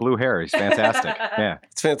guy with blue hair. He's fantastic. Yeah.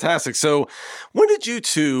 It's fantastic. So when did you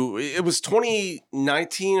two, it was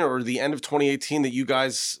 2019 or the end of 2018 that you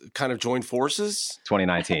guys kind of joined forces?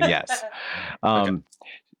 2019, yes.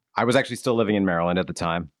 I was actually still living in Maryland at the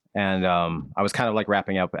time. And I was kind of like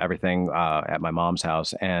wrapping up everything at my mom's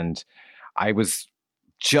house. And I was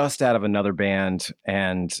just out of another band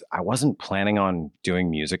and I wasn't planning on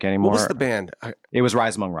doing music anymore. What was the band? It was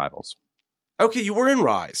Rise Among Rivals. Okay, you were in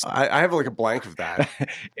Rise. I have like a blank of that.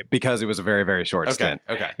 Because it was a very, very short stint.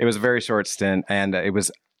 Okay. It was a very short stint. And it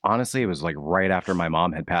was like right after my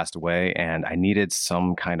mom had passed away and I needed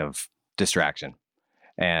some kind of distraction.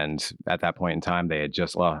 And at that point in time, they had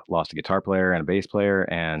just lost a guitar player and a bass player.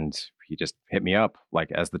 And he just hit me up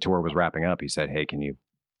like as the tour was wrapping up. He said, "Hey, can you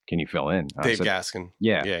fill in?" Dave said, Gaskin.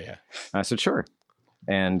 Yeah. Yeah. I said, "Sure."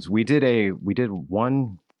 And we did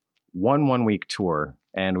one 1 week tour.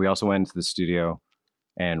 And we also went into the studio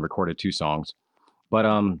and recorded 2 songs. But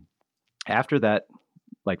after that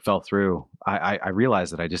like fell through, I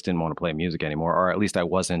realized that I just didn't want to play music anymore, or at least I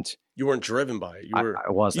wasn't. You weren't driven by it. I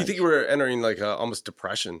wasn't. You think you were entering like almost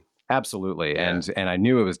depression? Absolutely. Yeah. And I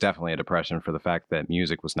knew it was definitely a depression for the fact that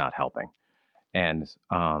music was not helping. And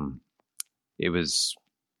it was,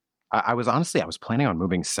 I was planning on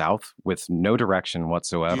moving south with no direction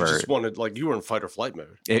whatsoever. You just wanted, like, you were in fight or flight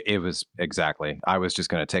mode. It was exactly. I was just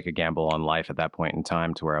going to take a gamble on life at that point in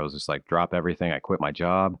time to where I was just like, drop everything. I quit my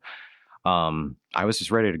job. I was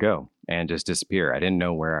just ready to go and just disappear. I didn't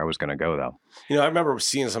know where I was going to go though. You know, I remember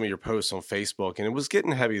seeing some of your posts on Facebook and it was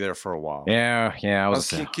getting heavy there for a while. Yeah. I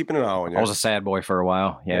was keeping an eye on you. I was a sad boy for a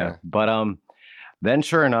while. Yeah. Yeah. But, then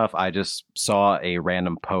sure enough, I just saw a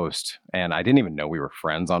random post and I didn't even know we were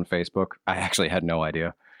friends on Facebook. I actually had no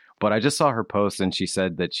idea, but I just saw her post and she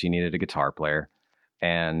said that she needed a guitar player.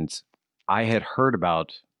 And I had heard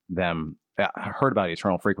about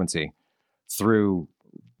Eternal Frequency through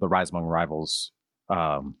the Rise Among Rivals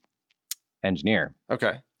engineer.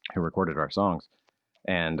 Okay. Who recorded our songs.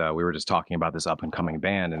 And we were just talking about this up and coming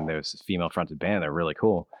band, and there's this female fronted band. They're really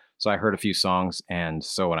cool. So I heard a few songs. And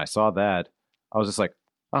so when I saw that, I was just like,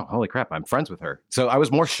 oh, holy crap, I'm friends with her. So I was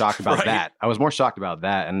more shocked about Right.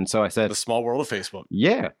 that. And so I said, The small world of Facebook.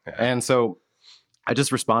 yeah. Yeah. And so I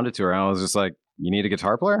just responded to her and I was just like, you need a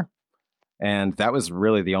guitar player? And that was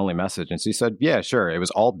really the only message. And she said, yeah, sure. It was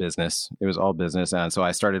all business. And so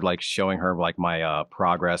I started like showing her like my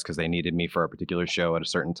progress because they needed me for a particular show at a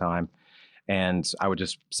certain time. And I would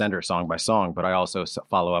just send her song by song, but I also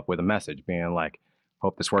follow up with a message being like,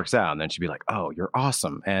 hope this works out. And then she'd be like, oh, you're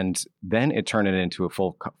awesome. And then it turned it into a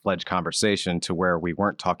full-fledged conversation to where we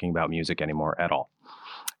weren't talking about music anymore at all.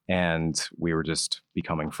 And we were just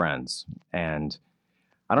becoming friends. And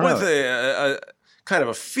I don't know. With a kind of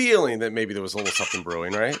a feeling that maybe there was a little something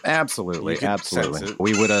brewing, right? Absolutely, You could absolutely. sense it.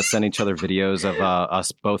 We would send each other videos of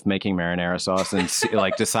us both making marinara sauce and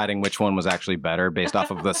like deciding which one was actually better based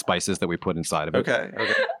off of the spices that we put inside of it. Okay.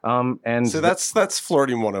 And So that's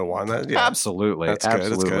flirting 101. Yeah. absolutely, That's good, that's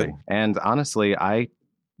absolutely. good. And honestly,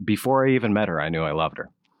 before I even met her, I knew I loved her.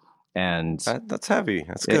 And That's heavy.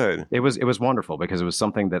 That's good. it was wonderful because it was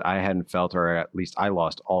something that I hadn't felt, or at least I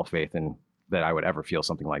lost all faith in that I would ever feel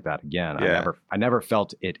something like that again. Yeah. I never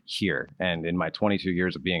felt it here. And in my 22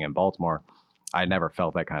 years of being in Baltimore, I never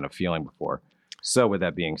felt that kind of feeling before. So with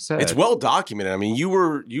that being said, It's well documented. I mean, you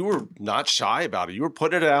were not shy about it. You were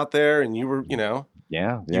putting it out there, and you were,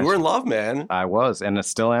 yeah, you were in love, man. I was, and I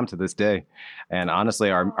still am to this day. And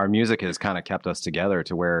honestly, our music has kind of kept us together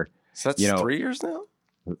to where So that's 3 years now.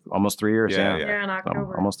 almost 3 years. Yeah, Yeah. Yeah, in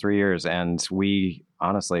October. Almost 3 years. And we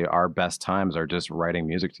honestly, our best times are just writing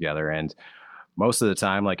music together. And most of the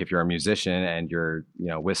time, like if you're a musician and you're,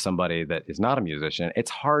 with somebody that is not a musician, it's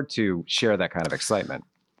hard to share that kind of excitement.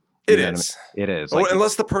 It You know what I is. mean? It is. Oh, Like,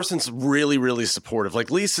 unless the person's really, really supportive. Like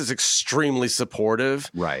Lisa's extremely supportive.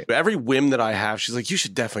 right. Every whim that I have, she's like, you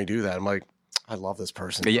should definitely do that. I'm like, I love this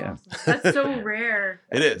person. But yeah, That's so rare.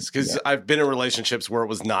 It is, because I've been in relationships where it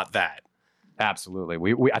was not that. absolutely.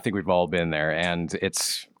 We I think we've all been there, and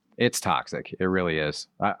it's toxic. It really is.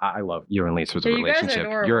 I love you and Lisa's Yeah, you guys are relationship.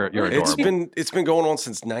 adorable. You're adorable. It's been going on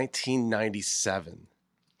since 1997.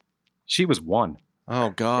 She was one.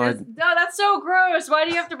 Oh God. No, that's so gross. Why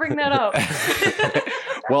do you have to bring that up?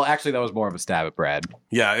 Well, actually, that was more of a stab at Brad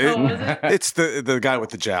Yeah, Oh, was it? it's the guy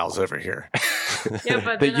with the jowls over here. Yeah,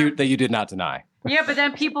 but that then you did not deny. yeah, but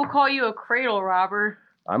then people call you a cradle robber.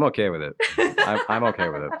 I'm okay with it. I'm okay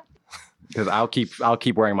with it because I'll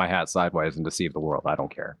keep wearing my hat sideways and deceive the world. I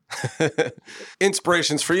don't care.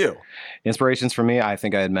 Inspirations for you. Inspirations for me, I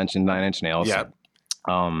think I had mentioned Nine Inch Nails. Yeah.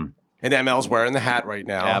 Um, And ML's wearing the hat right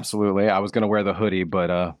now. absolutely. I was gonna wear the hoodie,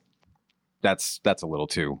 but that's a little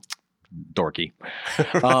too dorky.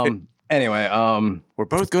 Anyway, We're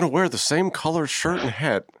both going to wear the same color shirt and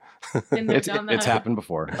hat. And they've it's done that. happened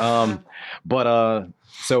before.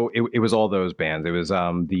 So it was all those bands. It was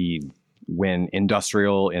when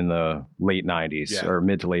industrial in the late 90s Yeah. or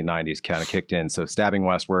mid to late 90s kind of kicked in. So Stabbing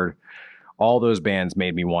Westward, all those bands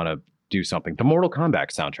made me want to do something. The Mortal Kombat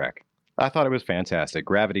soundtrack, I thought it was fantastic.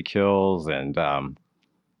 Gravity Kills and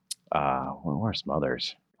what were some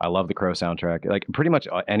others? I love the Crow soundtrack. Like pretty much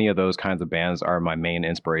any of those kinds of bands are my main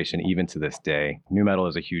inspiration, even to this day. Nu metal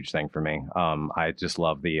is a huge thing for me. I just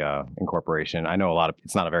love the incorporation. I know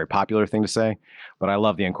it's not a very popular thing to say, but I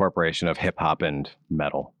love the incorporation of hip hop and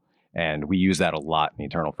metal. And we use that a lot in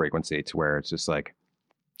Eternal Frequency to where it's just like,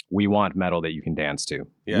 we want metal that you can dance to.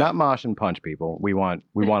 Yeah. Not mosh and punch people. We want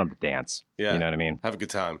them to dance. Yeah. You know what I mean? Have a good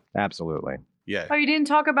time. Absolutely. Yeah. Oh, you didn't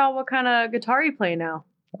talk about what kind of guitar you play now.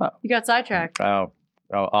 Oh. You got sidetracked.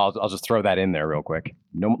 I'll just throw that in there real quick.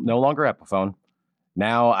 No longer Epiphone.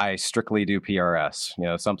 Now I strictly do PRS.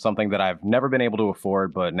 Something that I've never been able to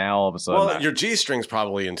afford, but now all of a sudden, Well, your G string's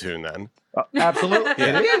probably in tune then. absolutely,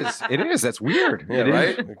 Yeah. It is. That's weird. Yeah, It is.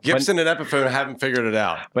 right? Gibson and Epiphone haven't figured it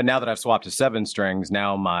out. But now that I've swapped to 7 strings,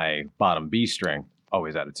 now my bottom B string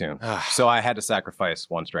always out of tune. So I had to sacrifice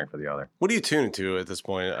one string for the other. What are you tuning to at this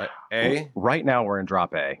point? A? Right now we're in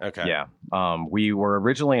drop A. Okay. Yeah. We were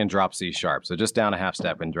originally in drop C sharp, so just down a half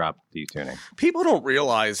step in drop D tuning. People don't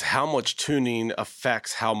realize how much tuning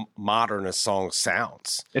affects how modern a song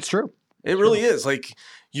sounds. It's true. It really is. Like,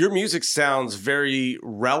 your music sounds very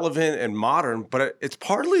relevant and modern, but it's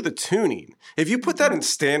partly the tuning. If you put that in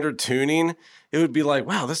standard tuning, it would be like,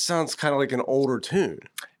 wow, this sounds kind of like an older tune.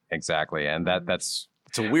 Exactly. And that's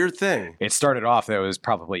It's a weird thing. it started off that it was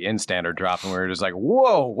probably in standard drop, and we were just like,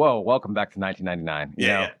 whoa, welcome back to 1999. You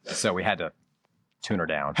Yeah. know? So we had to tune her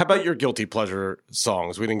down. How about your guilty pleasure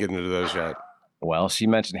songs? We didn't get into those yet. Well, she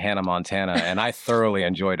mentioned Hannah Montana, and I thoroughly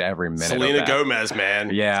enjoyed every minute Selena of that. Gomez, man.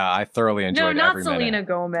 Yeah, I thoroughly No, enjoyed not every Selena minute.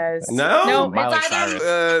 Gomez. No? no, Miley it's either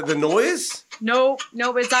Cyrus. The Noise? no.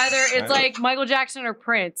 It's like Michael Jackson or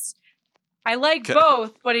Prince. I like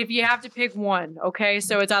both, but if you have to pick one, okay,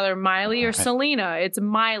 so it's either Miley or Selena. It's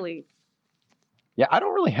Miley. Yeah, I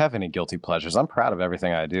don't really have any guilty pleasures. I'm proud of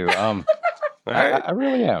everything I do. All right. I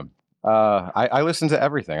really am. I listen to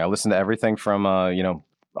everything. I listen to everything from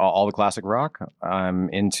all the classic rock. I'm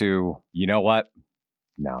into, you know what?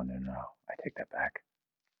 No. I take that back.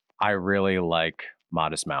 I really like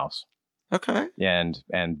Modest Mouse. Okay. And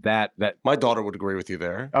that My daughter would agree with you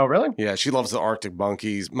there. oh really? Yeah, she loves the Arctic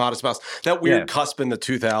Monkeys, Modest Mouse, that weird cusp in the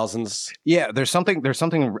 2000s. Yeah, there's something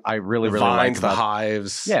I really The really like Vines, the about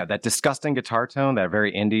Hives. yeah, that disgusting guitar tone, that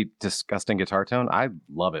very indie disgusting guitar tone. I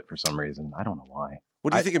love it for some reason. I don't know why.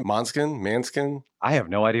 What do you think of Manskin? I have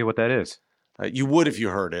no idea what that is. You would if you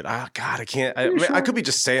heard it. God, I can't. I could be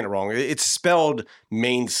just saying it wrong. It's spelled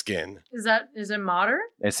Mainskin. Is it modern?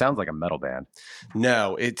 It sounds like a metal band.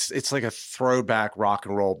 No, it's like a throwback rock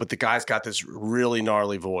and roll, but the guy's got this really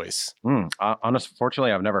gnarly voice.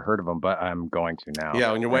 Unfortunately, I've never heard of them, but I'm going to now.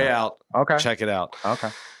 Yeah, on your way out, okay, check it out. Okay.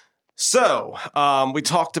 So, we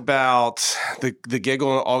talked about the gig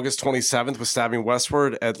on August 27th with Stabbing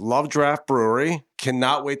Westward at Love Draft Brewery.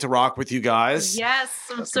 Cannot wait to rock with you guys. Yes,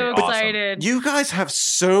 I'm That's so gonna be awesome. excited. You guys have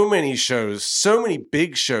so many shows, so many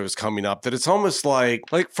big shows coming up that it's almost like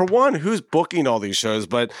for one, who's booking all these shows?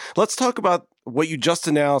 But let's talk about what you just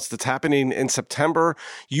announced that's happening in September.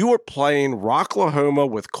 You are playing Rocklahoma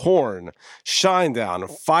with Korn, Shinedown,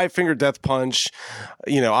 Five Finger Death Punch.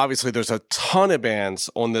 You know, obviously there's a ton of bands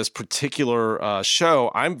on this particular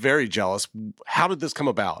show. I'm very jealous. How did this come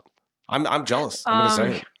about? I'm jealous. I'm going to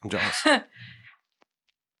say it. I'm jealous.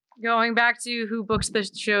 Going back to who books the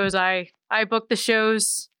shows, I booked the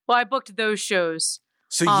shows. Well, I booked those shows.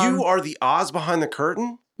 So you are the Oz behind the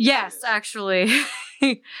curtain? Yes, actually.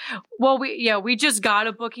 Well, we just got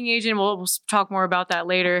a booking agent. We'll talk more about that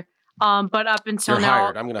later. But up until You're now,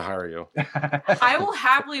 hired. I'm going to hire you. I will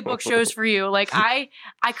happily book shows for you. Like I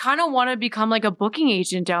kind of want to become like a booking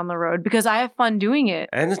agent down the road because I have fun doing it.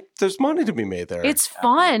 And there's money to be made there. It's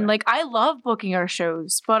fun. Like I love booking our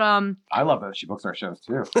shows. But I love that she books our shows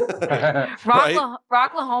too.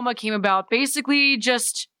 Rocklahoma came about basically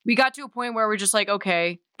just we got to a point where we're just like,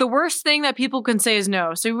 okay, the worst thing that people can say is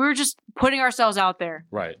no. So we were just putting ourselves out there.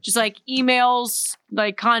 Right. Just like emails,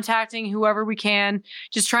 like contacting whoever we can,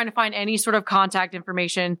 just trying to find any sort of contact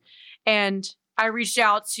information. And I reached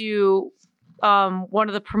out to one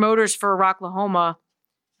of the promoters for Rocklahoma,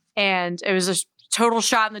 and it was a total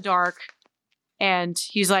shot in the dark. And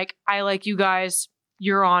he's like, I like you guys.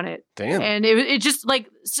 You're on it. Damn. And it just like,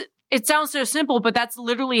 it sounds so simple, but that's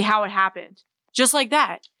literally how it happened. Just like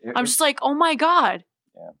that. I'm just like, oh my God.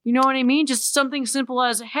 Yeah. You know what I mean? Just something simple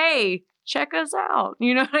as, hey, check us out.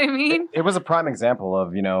 You know what I mean? It was a prime example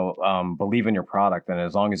of, believe in your product. And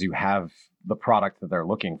as long as you have the product that they're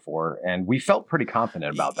looking for. And we felt pretty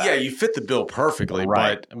confident about that. Yeah, you fit the bill perfectly,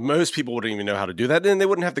 right. But most people wouldn't even know how to do that. And they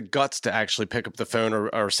wouldn't have the guts to actually pick up the phone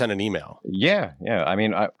or send an email. Yeah. I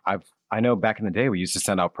mean, I know back in the day we used to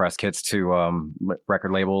send out press kits to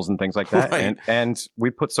record labels and things like that. Right. And we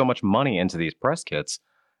put so much money into these press kits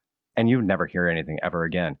and you never hear anything ever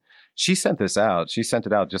again. She sent this out. She sent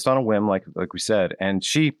it out just on a whim, like we said. And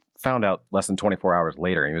she found out less than 24 hours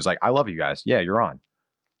later. And he was like, I love you guys. Yeah, you're on.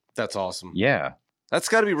 That's awesome. Yeah. That's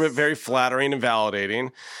got to be very flattering and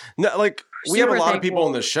validating. No, like we have a lot of people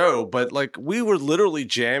on the show, but like we were literally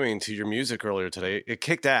jamming to your music earlier today. It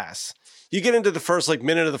kicked ass. You get into the first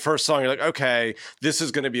minute of the first song, you're like, okay, this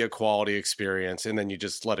is going to be a quality experience, and then you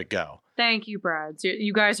just let it go. Thank you, Brad.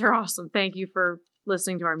 You guys are awesome. Thank you for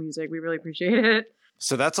listening to our music. We really appreciate it.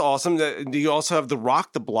 So that's awesome. You also have the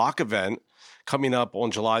Rock the Block event coming up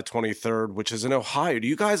on July 23rd, which is in Ohio. Do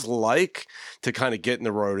you guys like to kind of get in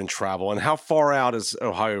the road and travel? And how far out is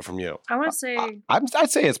Ohio from you? I want to say...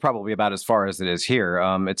 I'd say it's probably about as far as it is here.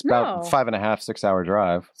 It's about 5.5, 6 hour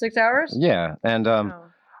drive. 6 hours? Yeah. And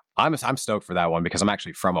I'm stoked for that one because I'm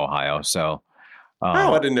actually from Ohio. So...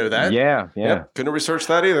 I didn't know that. Yeah. Yep, couldn't research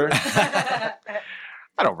that either. I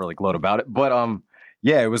don't really gloat about it. But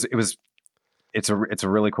yeah, it's a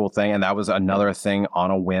really cool thing. And that was another thing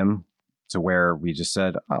on a whim. To where we just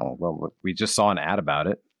said, oh, well, we just saw an ad about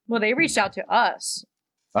it. Well, they reached out to us.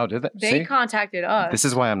 Oh, did they? They contacted us. This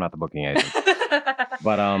is why I'm not the booking agent.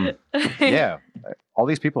 But yeah, all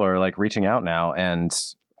these people are like reaching out now, and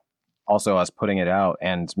also us putting it out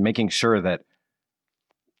and making sure that,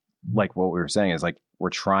 like what we were saying is like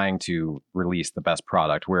we're trying to release the best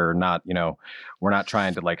product. We're not, we're not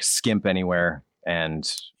trying to like skimp anywhere. And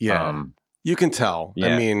you can tell.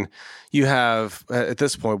 Yeah. I mean, you have at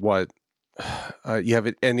this point you have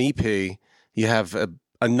an EP, you have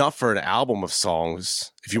enough for an album of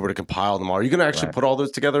songs if you were to compile them all. Are you going to actually put all those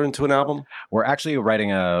together into an album? We're actually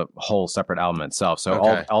writing a whole separate album itself.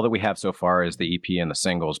 So all that we have so far is the EP and the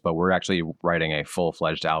singles, but we're actually writing a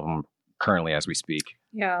full-fledged album currently as we speak.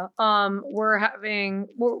 Yeah.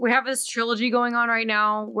 We have this trilogy going on right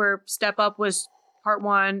now where Step Up was part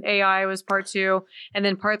 1, AI was part 2, and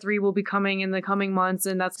then part 3 will be coming in the coming months,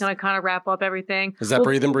 and that's going to kind of wrap up everything. Is that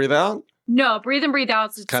Breathe In, Breathe Out? No, Breathe In, Breathe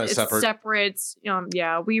Out. It's Kind of separate.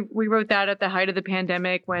 Yeah, we wrote that at the height of the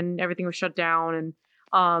pandemic when everything was shut down,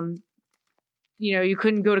 and you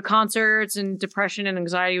couldn't go to concerts, and depression and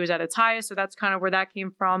anxiety was at its highest. So that's kind of where that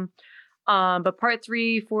came from. But part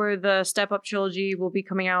 3 for the Step Up trilogy will be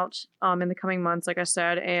coming out in the coming months, like I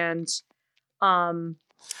said, and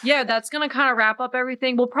that's gonna kind of wrap up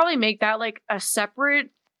everything. We'll probably make that like a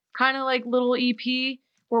separate kind of like little EP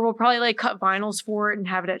where we'll probably like cut vinyls for it and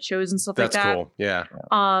have it at shows and stuff like that. That's cool. Yeah.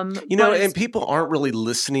 And people aren't really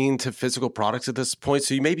listening to physical products at this point.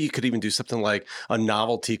 So maybe you could even do something like a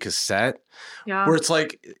novelty cassette where it's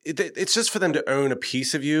like, it's just for them to own a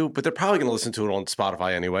piece of you, but they're probably going to listen to it on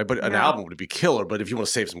Spotify anyway. But an album would be killer. But if you want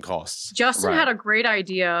to save some costs. Justin had a great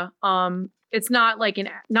idea. It's not like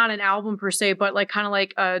not an album per se, but like kind of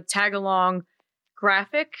like a tag along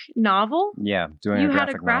graphic novel. Yeah, you had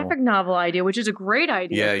a graphic novel idea, which is a great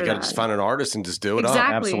idea. Yeah, you got to just find an artist and just do it up.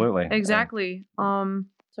 Absolutely. Exactly.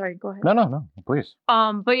 Sorry, go ahead. No, please.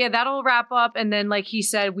 But yeah, that'll wrap up. And then, like he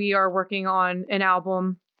said, we are working on an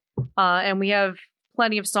album, and we have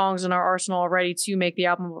plenty of songs in our arsenal already to make the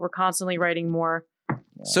album, but we're constantly writing more.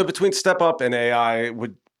 So between Step Up and AI,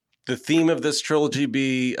 would the theme of this trilogy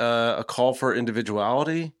be a call for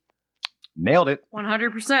individuality? Nailed it.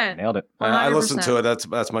 100%. Nailed it. 100%. I listened to it.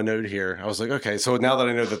 That's my note here. I was like, okay. So now that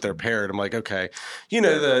I know that they're paired, I'm like, okay.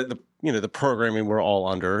 The programming we're all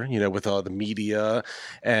under, with all the media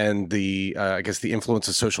and the I guess the influence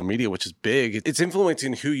of social media, which is big. It's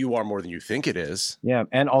influencing who you are more than you think it is. Yeah,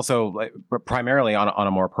 and also primarily on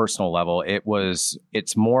a more personal level,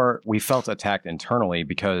 it's more we felt attacked internally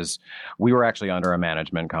because we were actually under a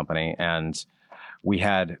management company and we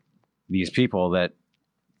had these people that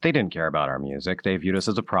they didn't care about our music. They viewed us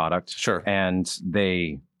as a product. Sure. And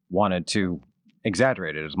they wanted to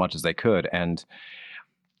exaggerate it as much as they could. And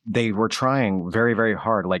they were trying very, very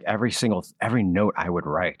hard. Like every note I would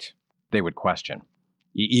write, they would question.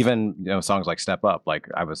 Even, songs like Step Up, like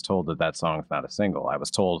I was told that song's not a single. I was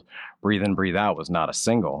told Breathe In, Breathe Out was not a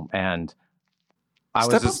single. And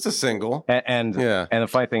Step Up's a single. And the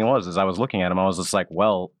funny thing is I was looking at him, I was just like,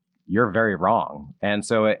 well, you're very wrong. And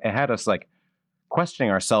so it had us like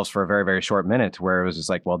questioning ourselves for a very, very short minute where it was just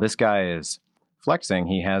like, well, this guy is flexing.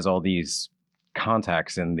 He has all these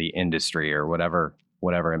contacts in the industry or whatever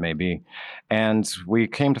it may be. And we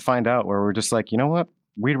came to find out where we're just like, you know what?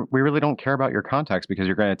 We really don't care about your contacts because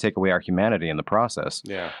you're going to take away our humanity in the process.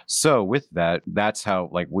 Yeah. So with that, that's how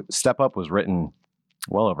like Step Up was written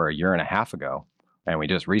well over a year and a half ago. And we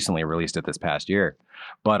just recently released it this past year.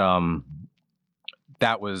 But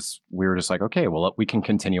we were just like, okay, well, we can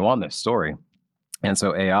continue on this story. And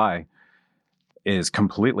so AI is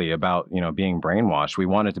completely about, being brainwashed. We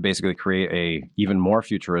wanted to basically create a even more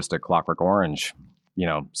futuristic Clockwork Orange,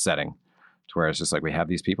 setting to where it's just like we have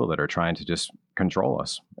these people that are trying to just control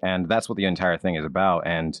us. And that's what the entire thing is about.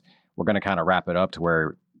 And we're going to kind of wrap it up to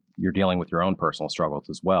where you're dealing with your own personal struggles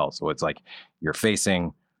as well. So it's like you're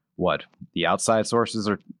facing what the outside sources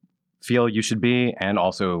feel you should be and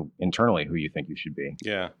also internally who you think you should be.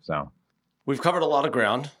 Yeah. So we've covered a lot of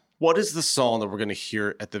ground. What is the song that we're going to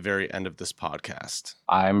hear at the very end of this podcast?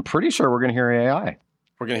 I'm pretty sure we're going to hear AI.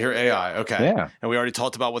 We're going to hear AI. Okay. Yeah. And we already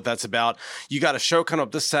talked about what that's about. You got a show coming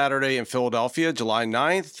up this Saturday in Philadelphia, July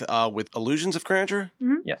 9th, with Illusions of Grandeur?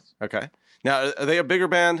 Mm-hmm. Yes. Okay. Now, are they a bigger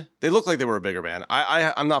band? They look like they were a bigger band.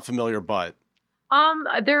 I'm not familiar, but...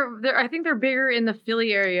 I think they're bigger in the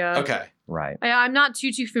Philly area. Okay. Right. I'm not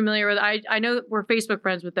too familiar with. I know that we're Facebook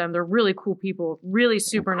friends with them. They're really cool people, really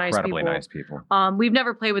super Incredibly nice people. We've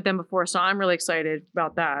never played with them before, so I'm really excited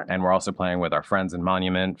about that. And we're also playing with our friends in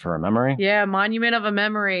Monument for a Memory. Yeah, Monument of a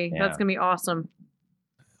Memory. Yeah. That's gonna be awesome.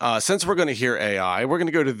 Since we're going to hear AI, we're going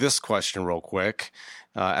to go to this question real quick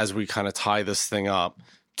as we kind of tie this thing up.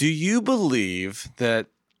 Do you believe that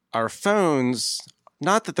our phones?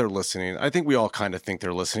 Not that they're listening. I think we all kind of think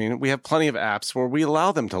they're listening. We have plenty of apps where we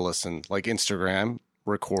allow them to listen, like Instagram,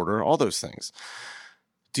 Recorder, all those things.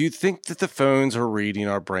 Do you think that the phones are reading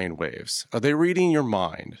our brain waves? Are they reading your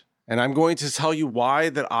mind? And I'm going to tell you why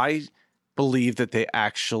that I believe that they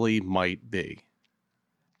actually might be.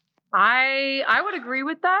 I would agree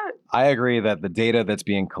with that. I agree that the data that's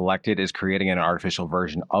being collected is creating an artificial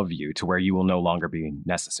version of you to where you will no longer be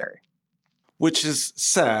necessary. Which is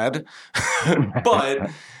sad,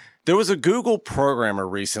 but there was a Google programmer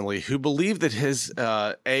recently who believed that his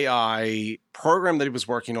AI program that he was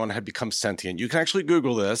working on had become sentient. You can actually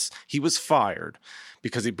Google this. He was fired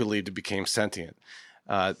because he believed it became sentient.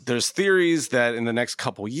 There's theories that in the next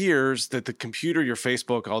couple years that the computer, your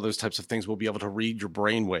Facebook, all those types of things will be able to read your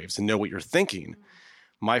brain waves and know what you're thinking.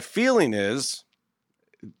 My feeling is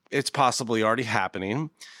it's possibly already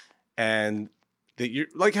happening. and that you're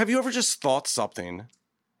like, have you ever just thought something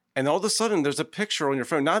and all of a sudden there's a picture on your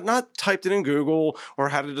phone, not typed it in Google or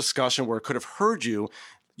had a discussion where it could have heard you.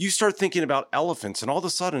 You start thinking about elephants, and all of a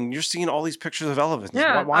sudden you're seeing all these pictures of elephants.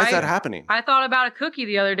 Yeah, Why is that happening? I thought about a cookie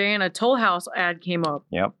the other day, and a Toll House ad came up.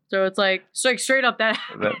 Yep. So it's like straight up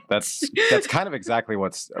that's kind of exactly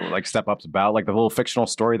what's like Step Up's about. Like the little fictional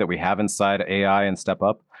story that we have inside AI and Step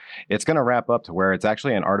Up, it's going to wrap up to where it's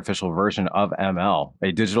actually an artificial version of ML,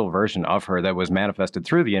 a digital version of her that was manifested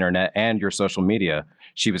through the internet and your social media.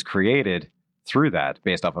 She was created through that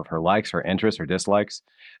based off of her likes, her interests, her dislikes,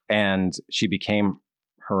 and she became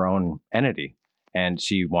her own entity, and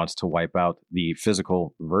she wants to wipe out the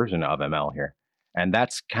physical version of ML here. And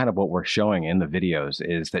that's kind of what we're showing in the videos,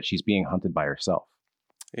 is that she's being hunted by herself.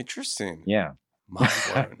 Interesting. Yeah. Mind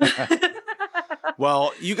blown.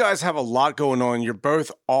 Well, you guys have a lot going on. You're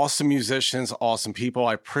both awesome musicians, awesome people.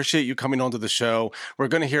 I appreciate you coming onto the show. We're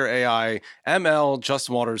going to hear AI, ML,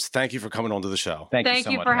 Justin Waters. Thank you for coming onto the show. Thank you Thank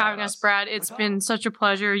so you much for having us, Brad. It's been such a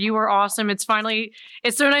pleasure. You were awesome. It's so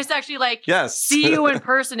nice to actually see you in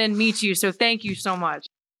person and meet you. So thank you so much.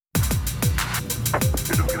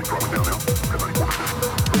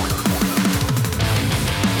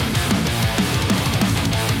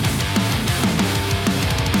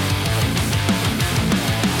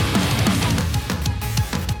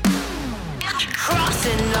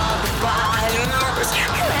 Crossing all the wires,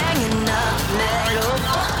 hanging up metal.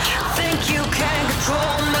 Think you can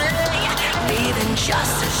control me, leaving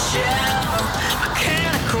just a shell.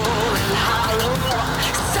 Mechanical and hollow,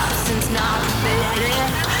 substance not permitted.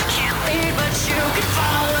 Can't lead, but you can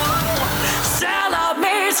follow. Sell out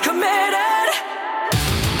means committed.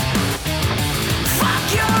 Fuck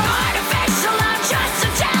your artificial, I'm just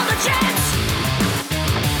intelligence.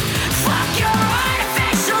 Fuck your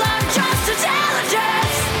artificial, I'm just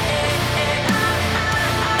intelligence.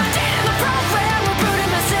 Dating the program, we're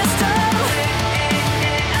booting the system.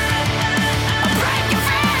 I'll break your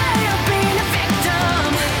free of being a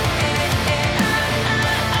victim.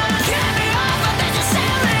 Get me off of this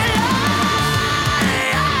assembly line.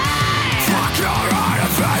 Fuck your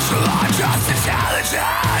artificial, I'm just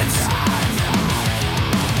intelligence.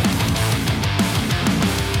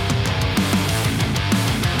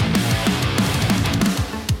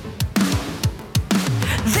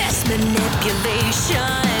 This manipulation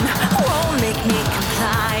won't make me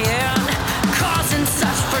compliant, causing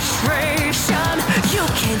such frustration. You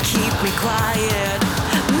can't keep me quiet.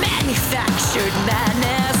 Manufactured madness.